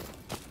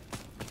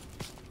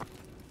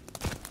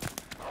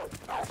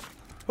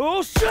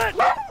 Oh, shit!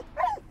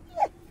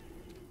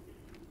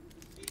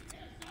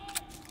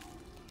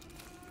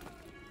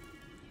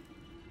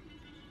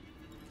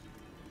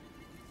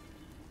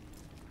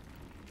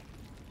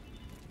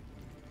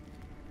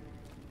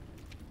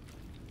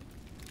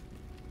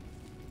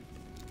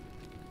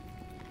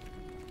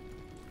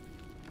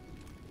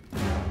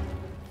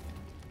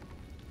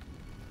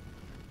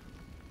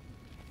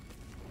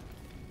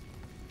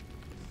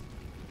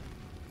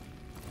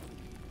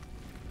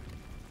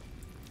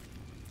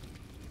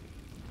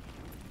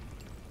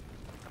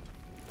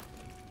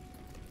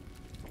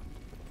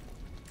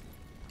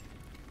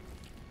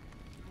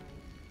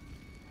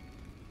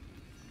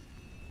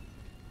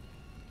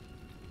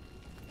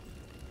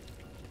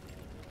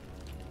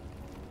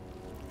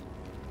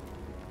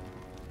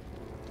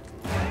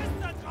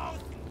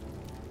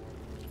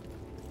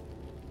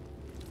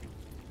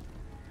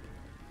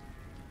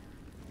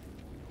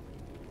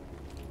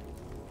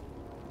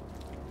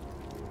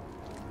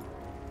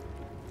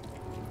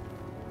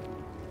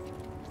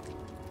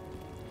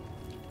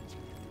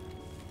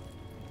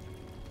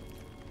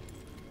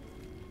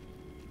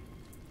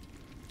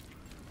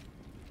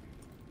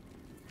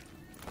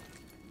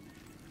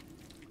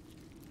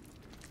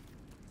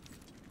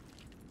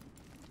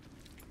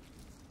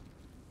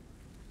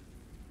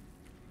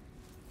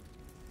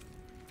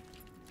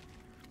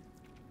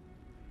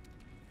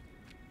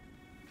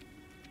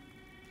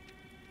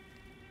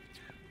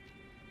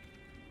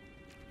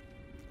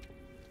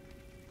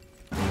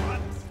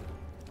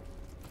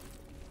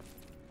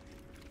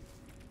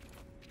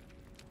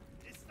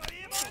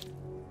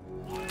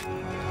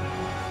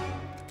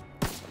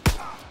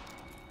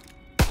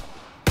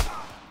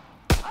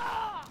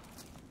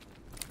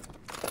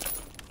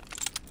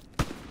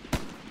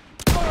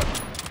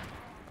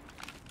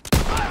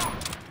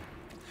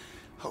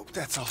 Hope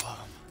that's all of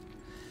them.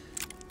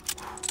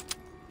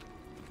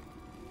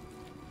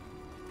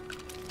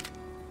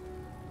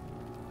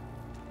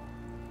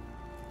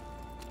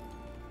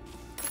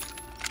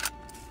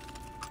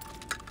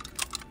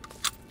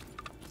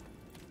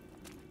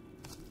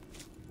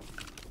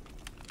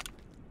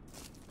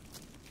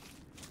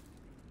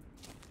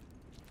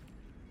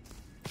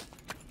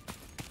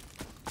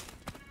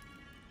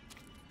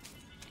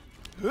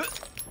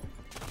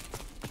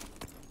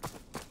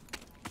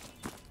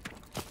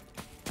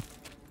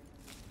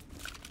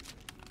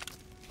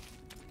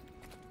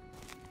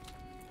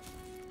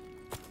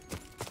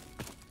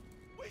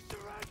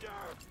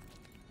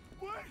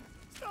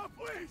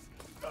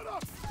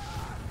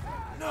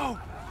 No!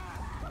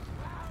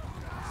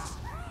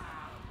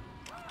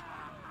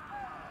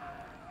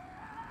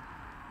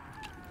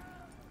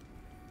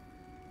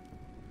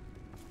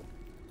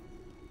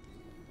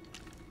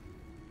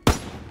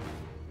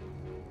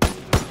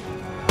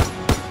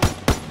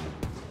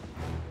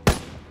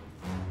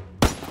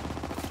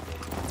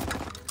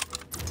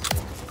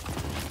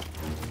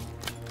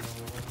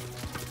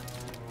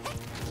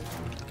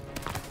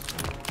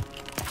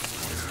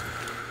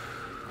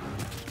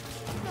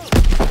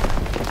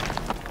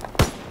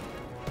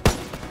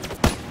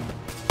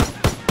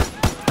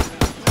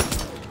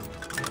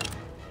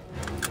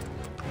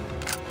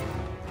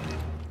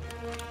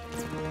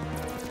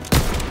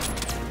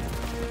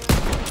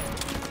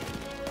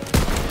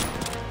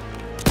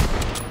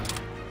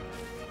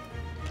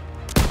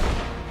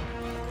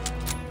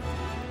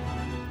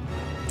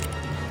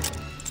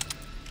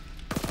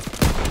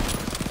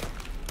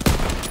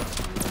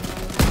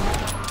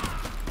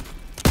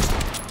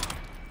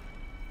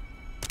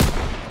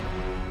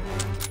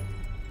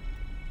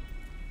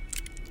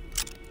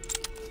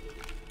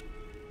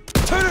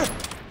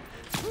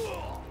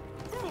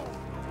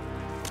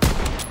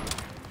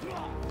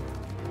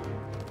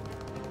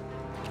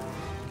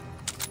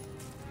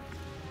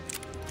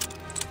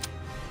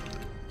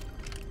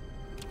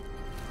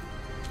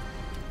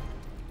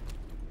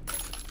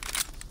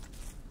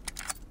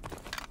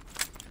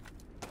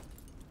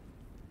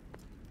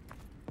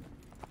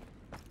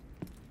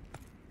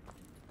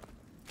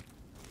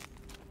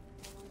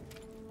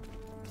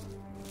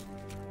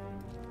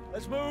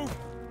 Let's move.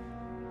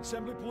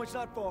 Assembly point's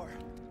not far.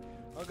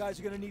 Our guys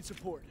are gonna need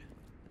support.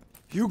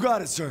 You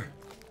got it, sir.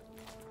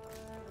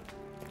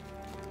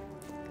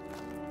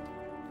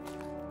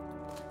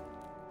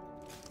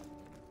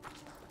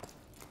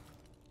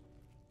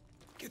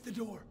 Get the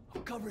door.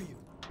 I'll cover you.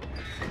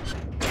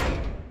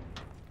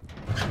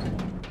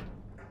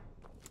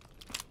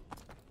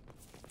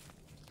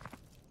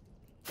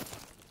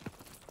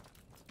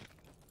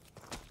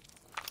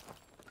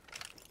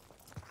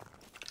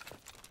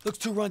 Looks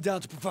too run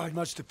down to provide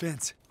much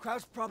defense.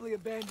 Kraut's probably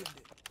abandoned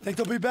it. Think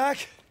they'll be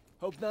back?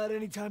 Hope not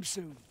anytime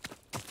soon.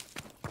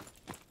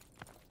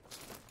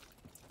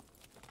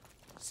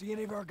 See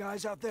any of our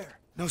guys out there?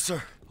 No,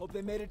 sir. Hope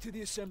they made it to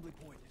the assembly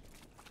point.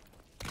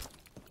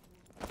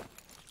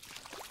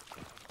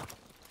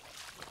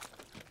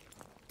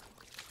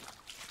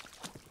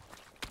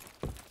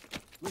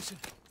 Listen.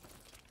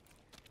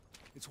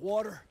 It's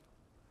water.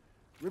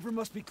 River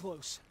must be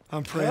close.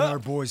 I'm praying our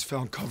boys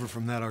found cover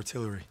from that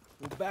artillery.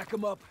 We'll back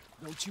them up.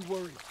 Don't you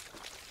worry.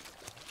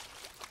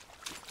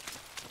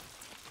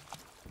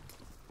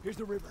 Here's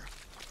the river.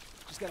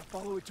 Just gotta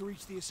follow it to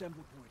reach the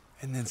assembly point.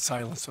 And then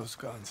silence those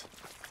guns.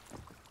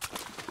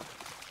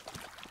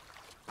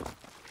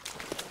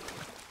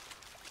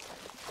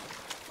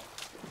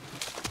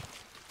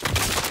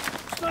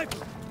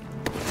 Sniper!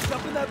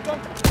 Jump in that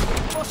bunker.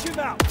 Flush him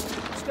out.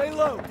 Stay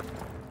low.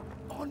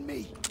 On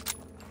me.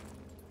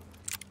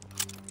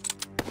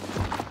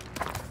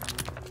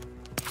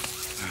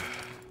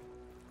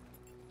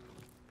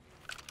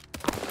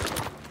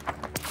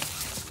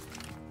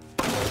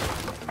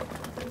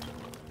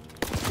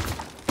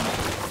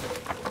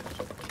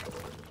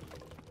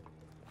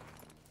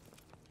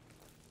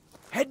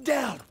 Head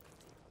down!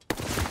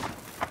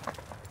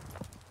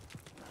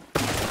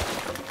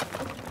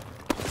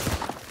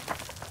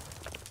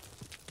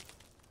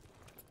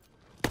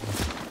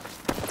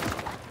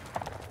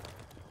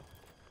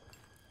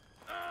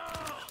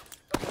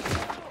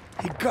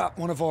 He got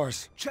one of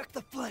ours. Check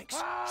the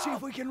flanks. See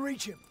if we can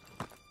reach him.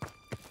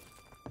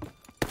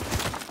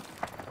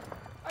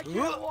 I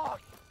can't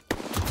walk!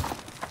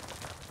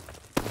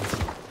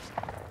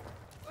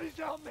 Please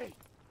help me!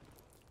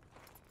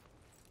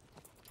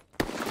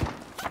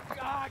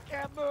 I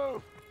can't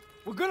move!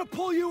 We're gonna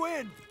pull you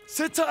in!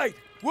 Sit tight!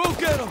 We'll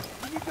get him!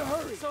 We need to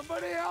hurry!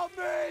 Somebody help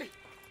me!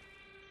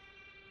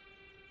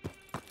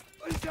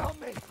 Please help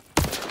me!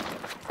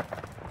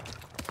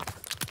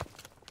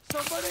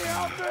 Somebody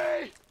help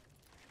me!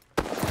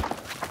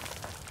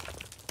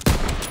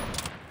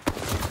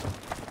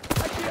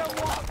 I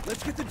can't walk!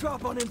 Let's get the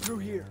drop on in through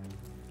here.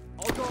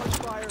 I'll guard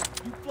fire.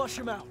 You flush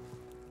him out.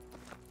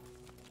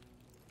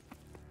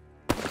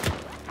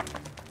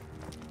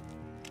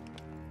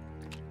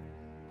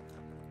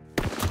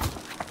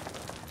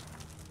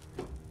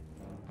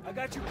 I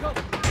got you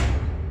covered.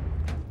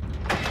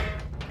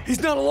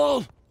 He's not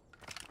alone!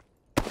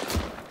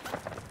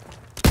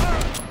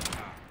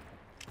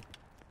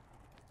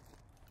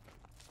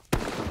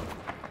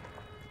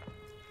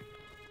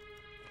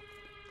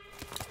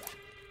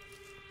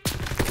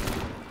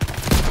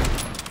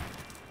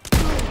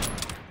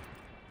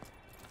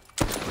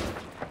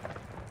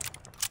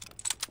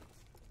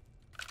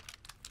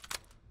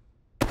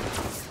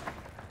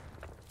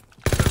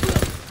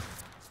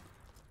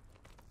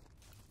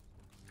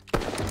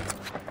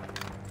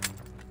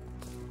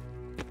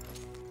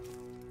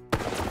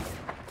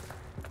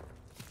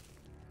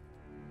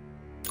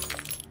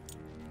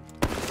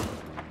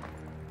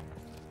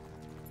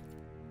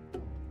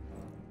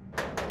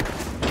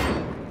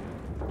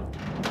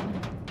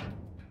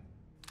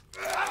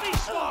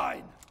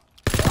 Fine!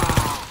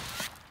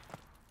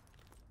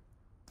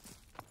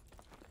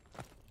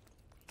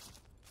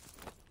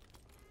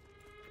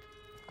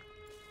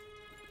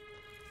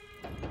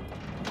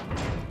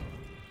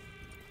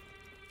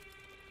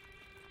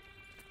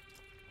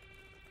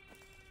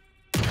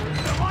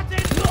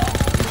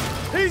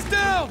 He's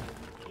down!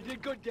 You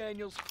did good,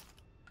 Daniels.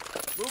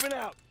 Moving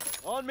out.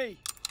 On me.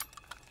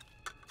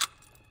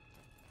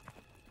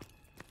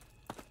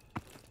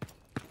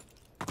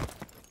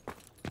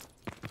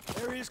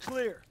 Area's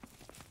clear.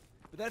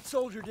 But that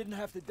soldier didn't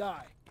have to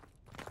die.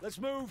 Let's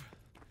move.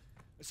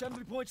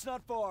 Assembly point's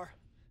not far.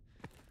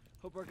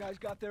 Hope our guys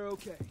got there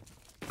okay.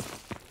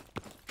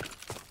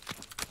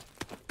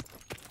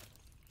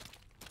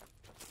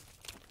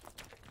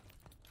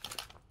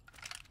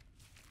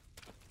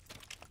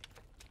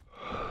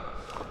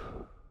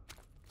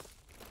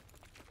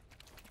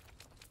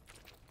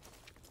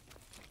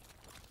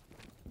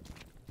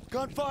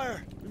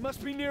 Gunfire! We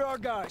must be near our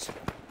guys.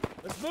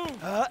 Let's move!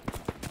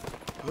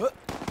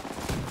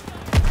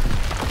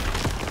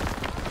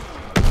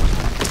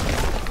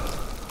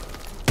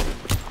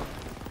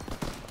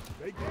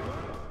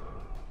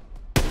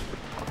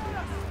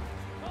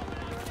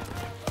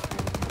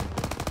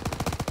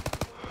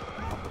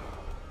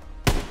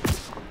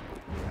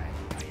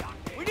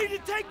 We need to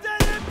take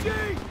that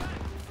MG!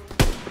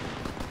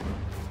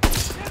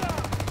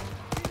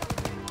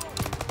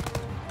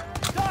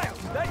 Stiles,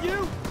 that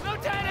you?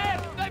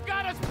 Lieutenant! They've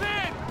got us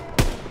pinned!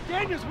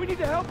 Daniels, we need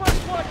to help our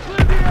squad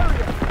clear the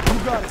area!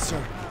 You got it,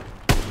 sir.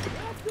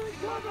 Let's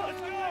go!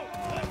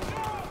 Let's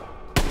go!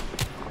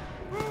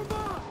 Move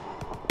on!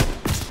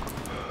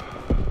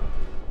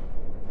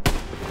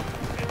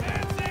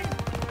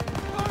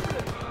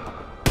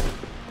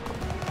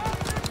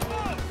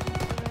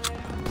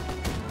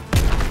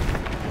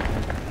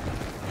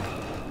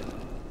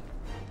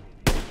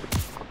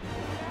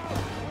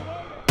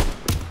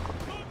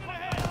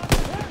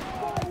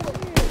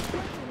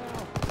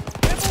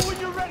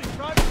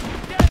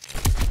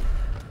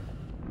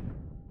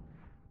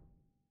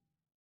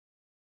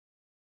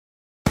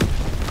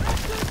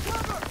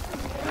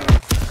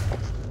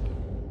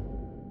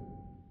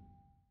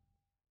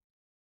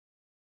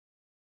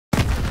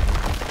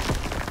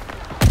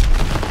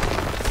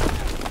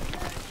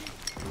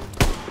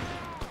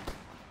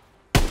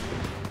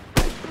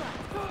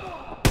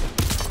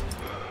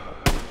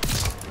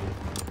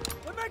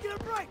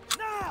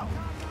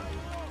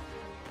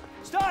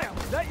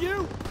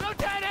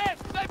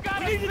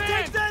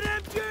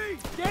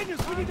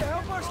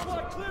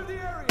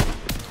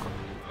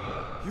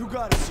 You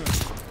got it, sir.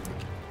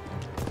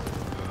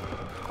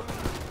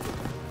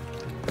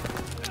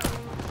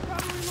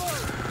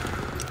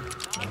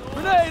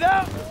 Grenade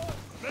out!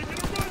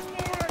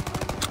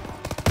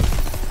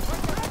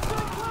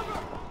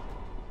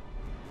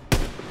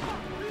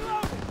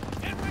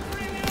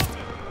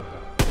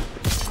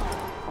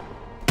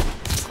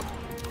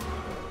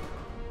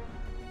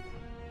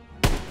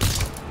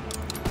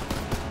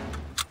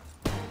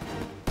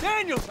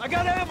 Daniels, I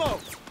got ammo!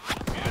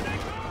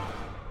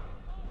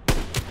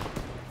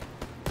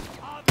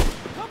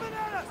 Coming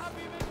at us!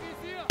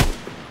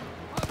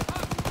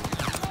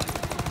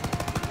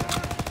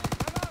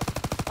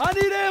 I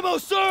need ammo,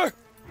 sir!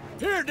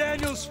 Here,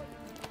 Daniels!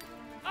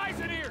 Eyes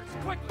and ears,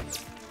 quickly!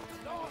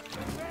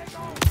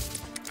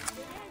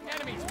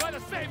 Enemies by the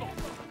sable!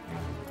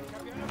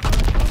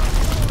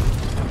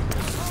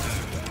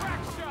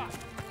 Crack shot!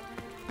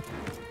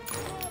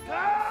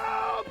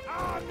 Help!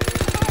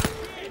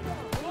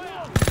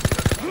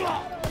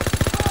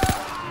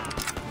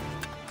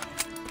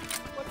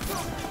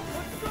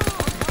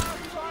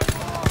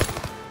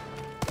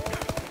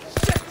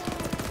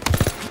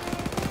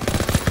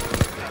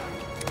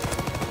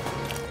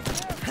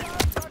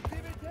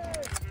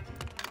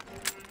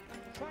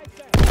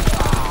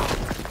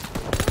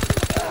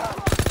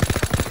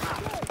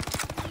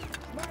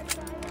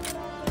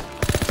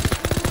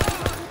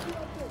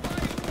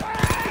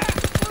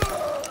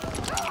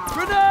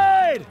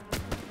 Grenade!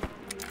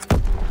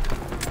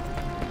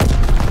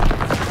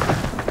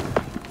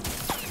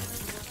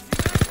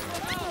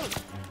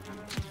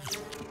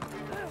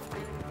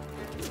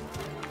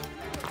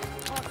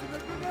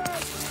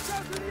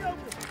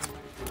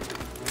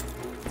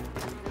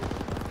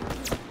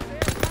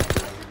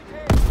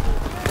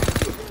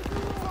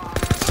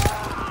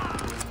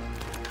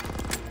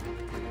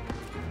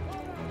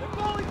 They're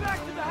falling back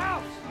to the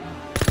house!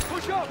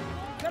 Push up!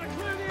 Gotta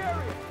clear the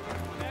area!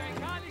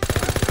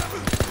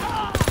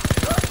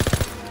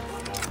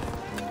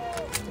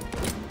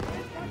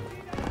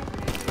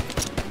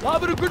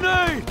 Lob it a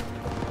grenade!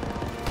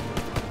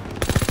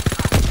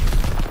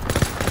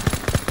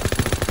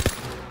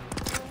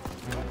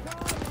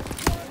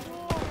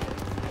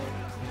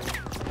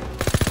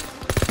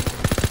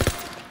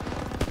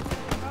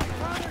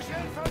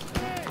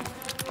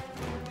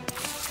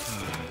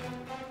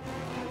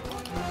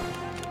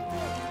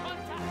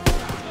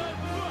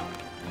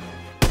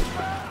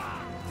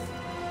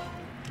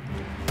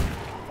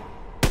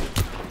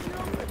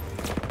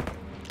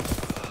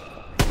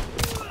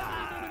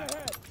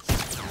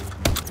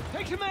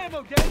 Take some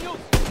ammo, Daniels!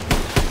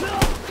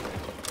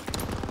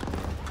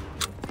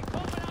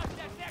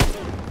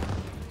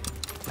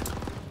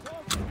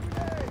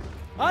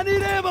 I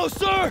need ammo,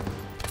 sir!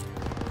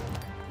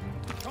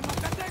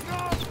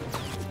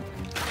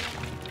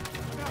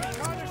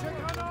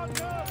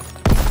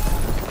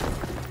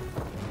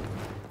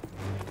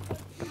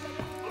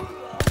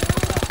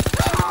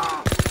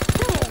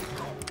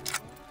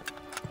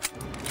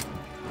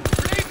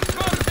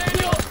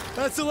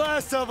 That's the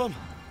last of them.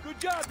 Good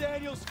job,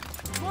 Daniels.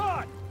 Come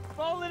on,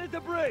 fall in at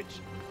the bridge.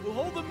 We'll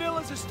hold the mill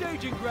as a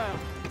staging ground.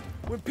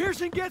 When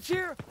Pearson gets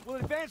here, we'll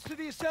advance to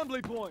the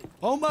assembly point.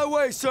 On my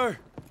way, sir.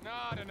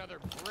 Not another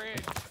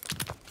bridge.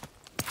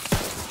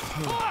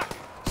 Fuck!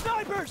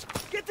 Snipers!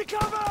 Get to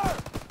cover!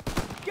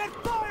 Get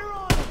fire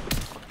on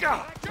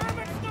them!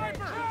 German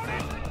sniper!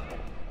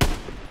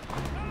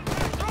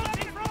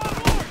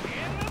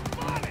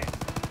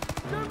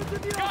 Germans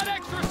in the Got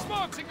extra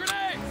smokes and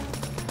grenades!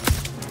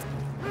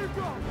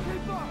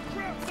 Keep up!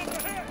 Traps up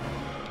ahead!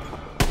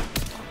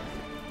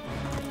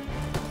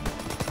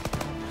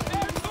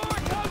 There's more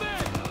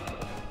coming!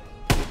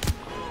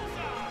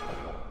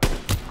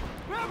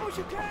 Grab what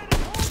you can and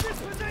hold this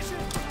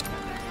position!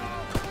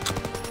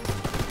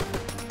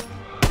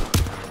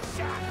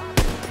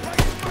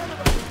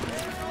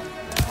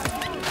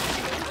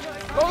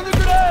 Throw the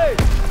grenade!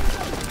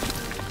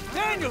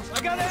 Daniels, I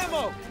got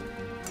ammo!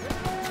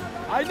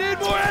 I need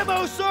more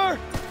ammo, sir!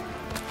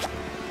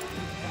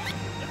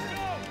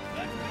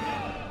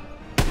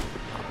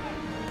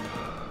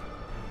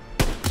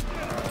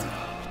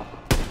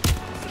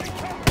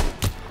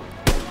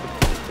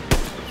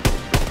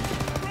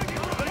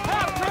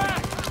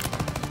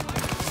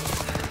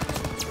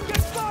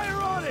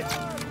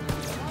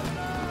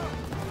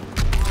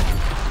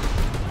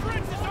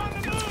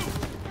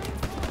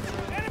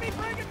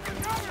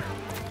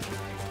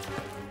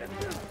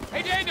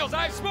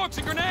 I have smokes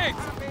and grenades!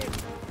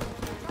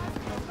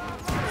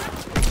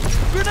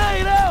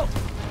 Grenade out!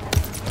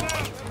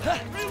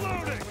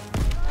 Reloading!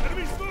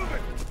 Enemies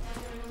moving!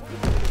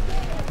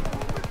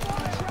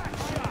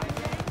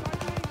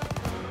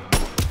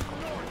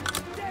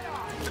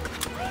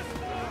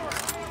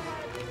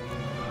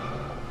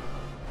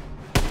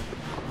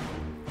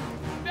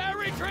 They're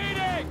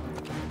retreating!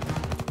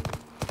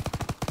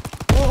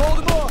 We'll hold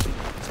them off!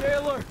 Stay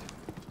alert.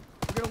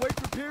 We're gonna wait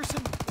for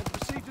Pearson and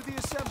proceed to the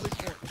assembly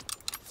point.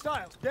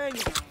 Styles,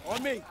 Daniel,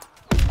 on me.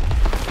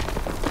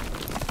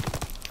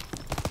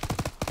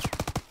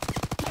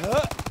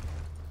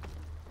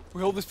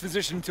 We hold this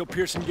position until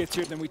Pearson gets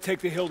here, then we take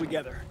the hill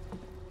together.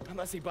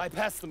 Unless he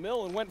bypassed the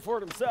mill and went for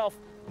it himself.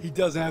 He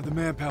doesn't have the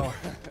manpower.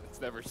 It's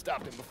never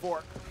stopped him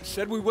before.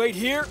 Said we wait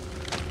here,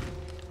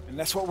 and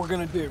that's what we're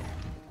gonna do.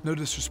 No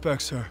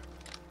disrespect, sir.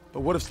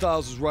 But what if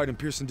Styles was right and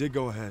Pearson did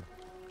go ahead?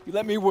 You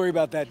let me worry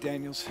about that,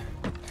 Daniels.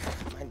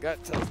 My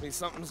gut tells me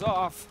something's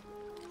off.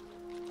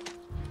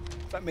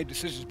 If I made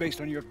decisions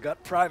based on your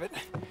gut, Private,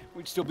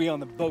 we'd still be on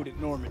the boat at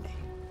Normandy.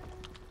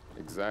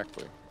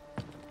 Exactly.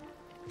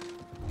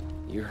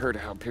 You heard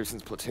how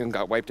Pearson's platoon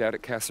got wiped out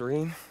at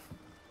Kasserine?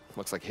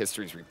 Looks like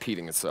history's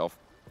repeating itself.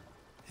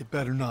 It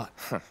better not.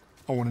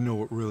 I want to know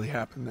what really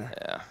happened there.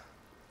 Yeah.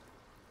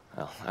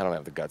 Well, I don't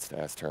have the guts to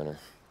ask Turner.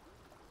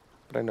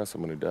 But I know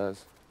someone who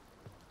does.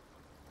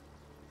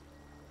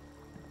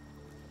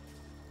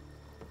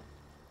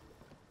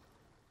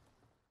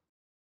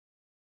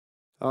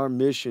 Our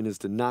mission is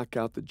to knock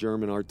out the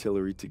German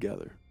artillery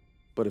together.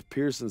 But if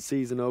Pearson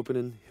sees an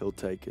opening, he'll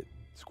take it.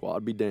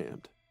 Squad be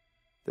damned.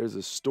 There's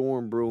a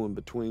storm brewing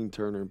between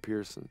Turner and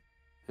Pearson,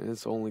 and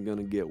it's only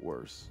gonna get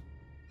worse.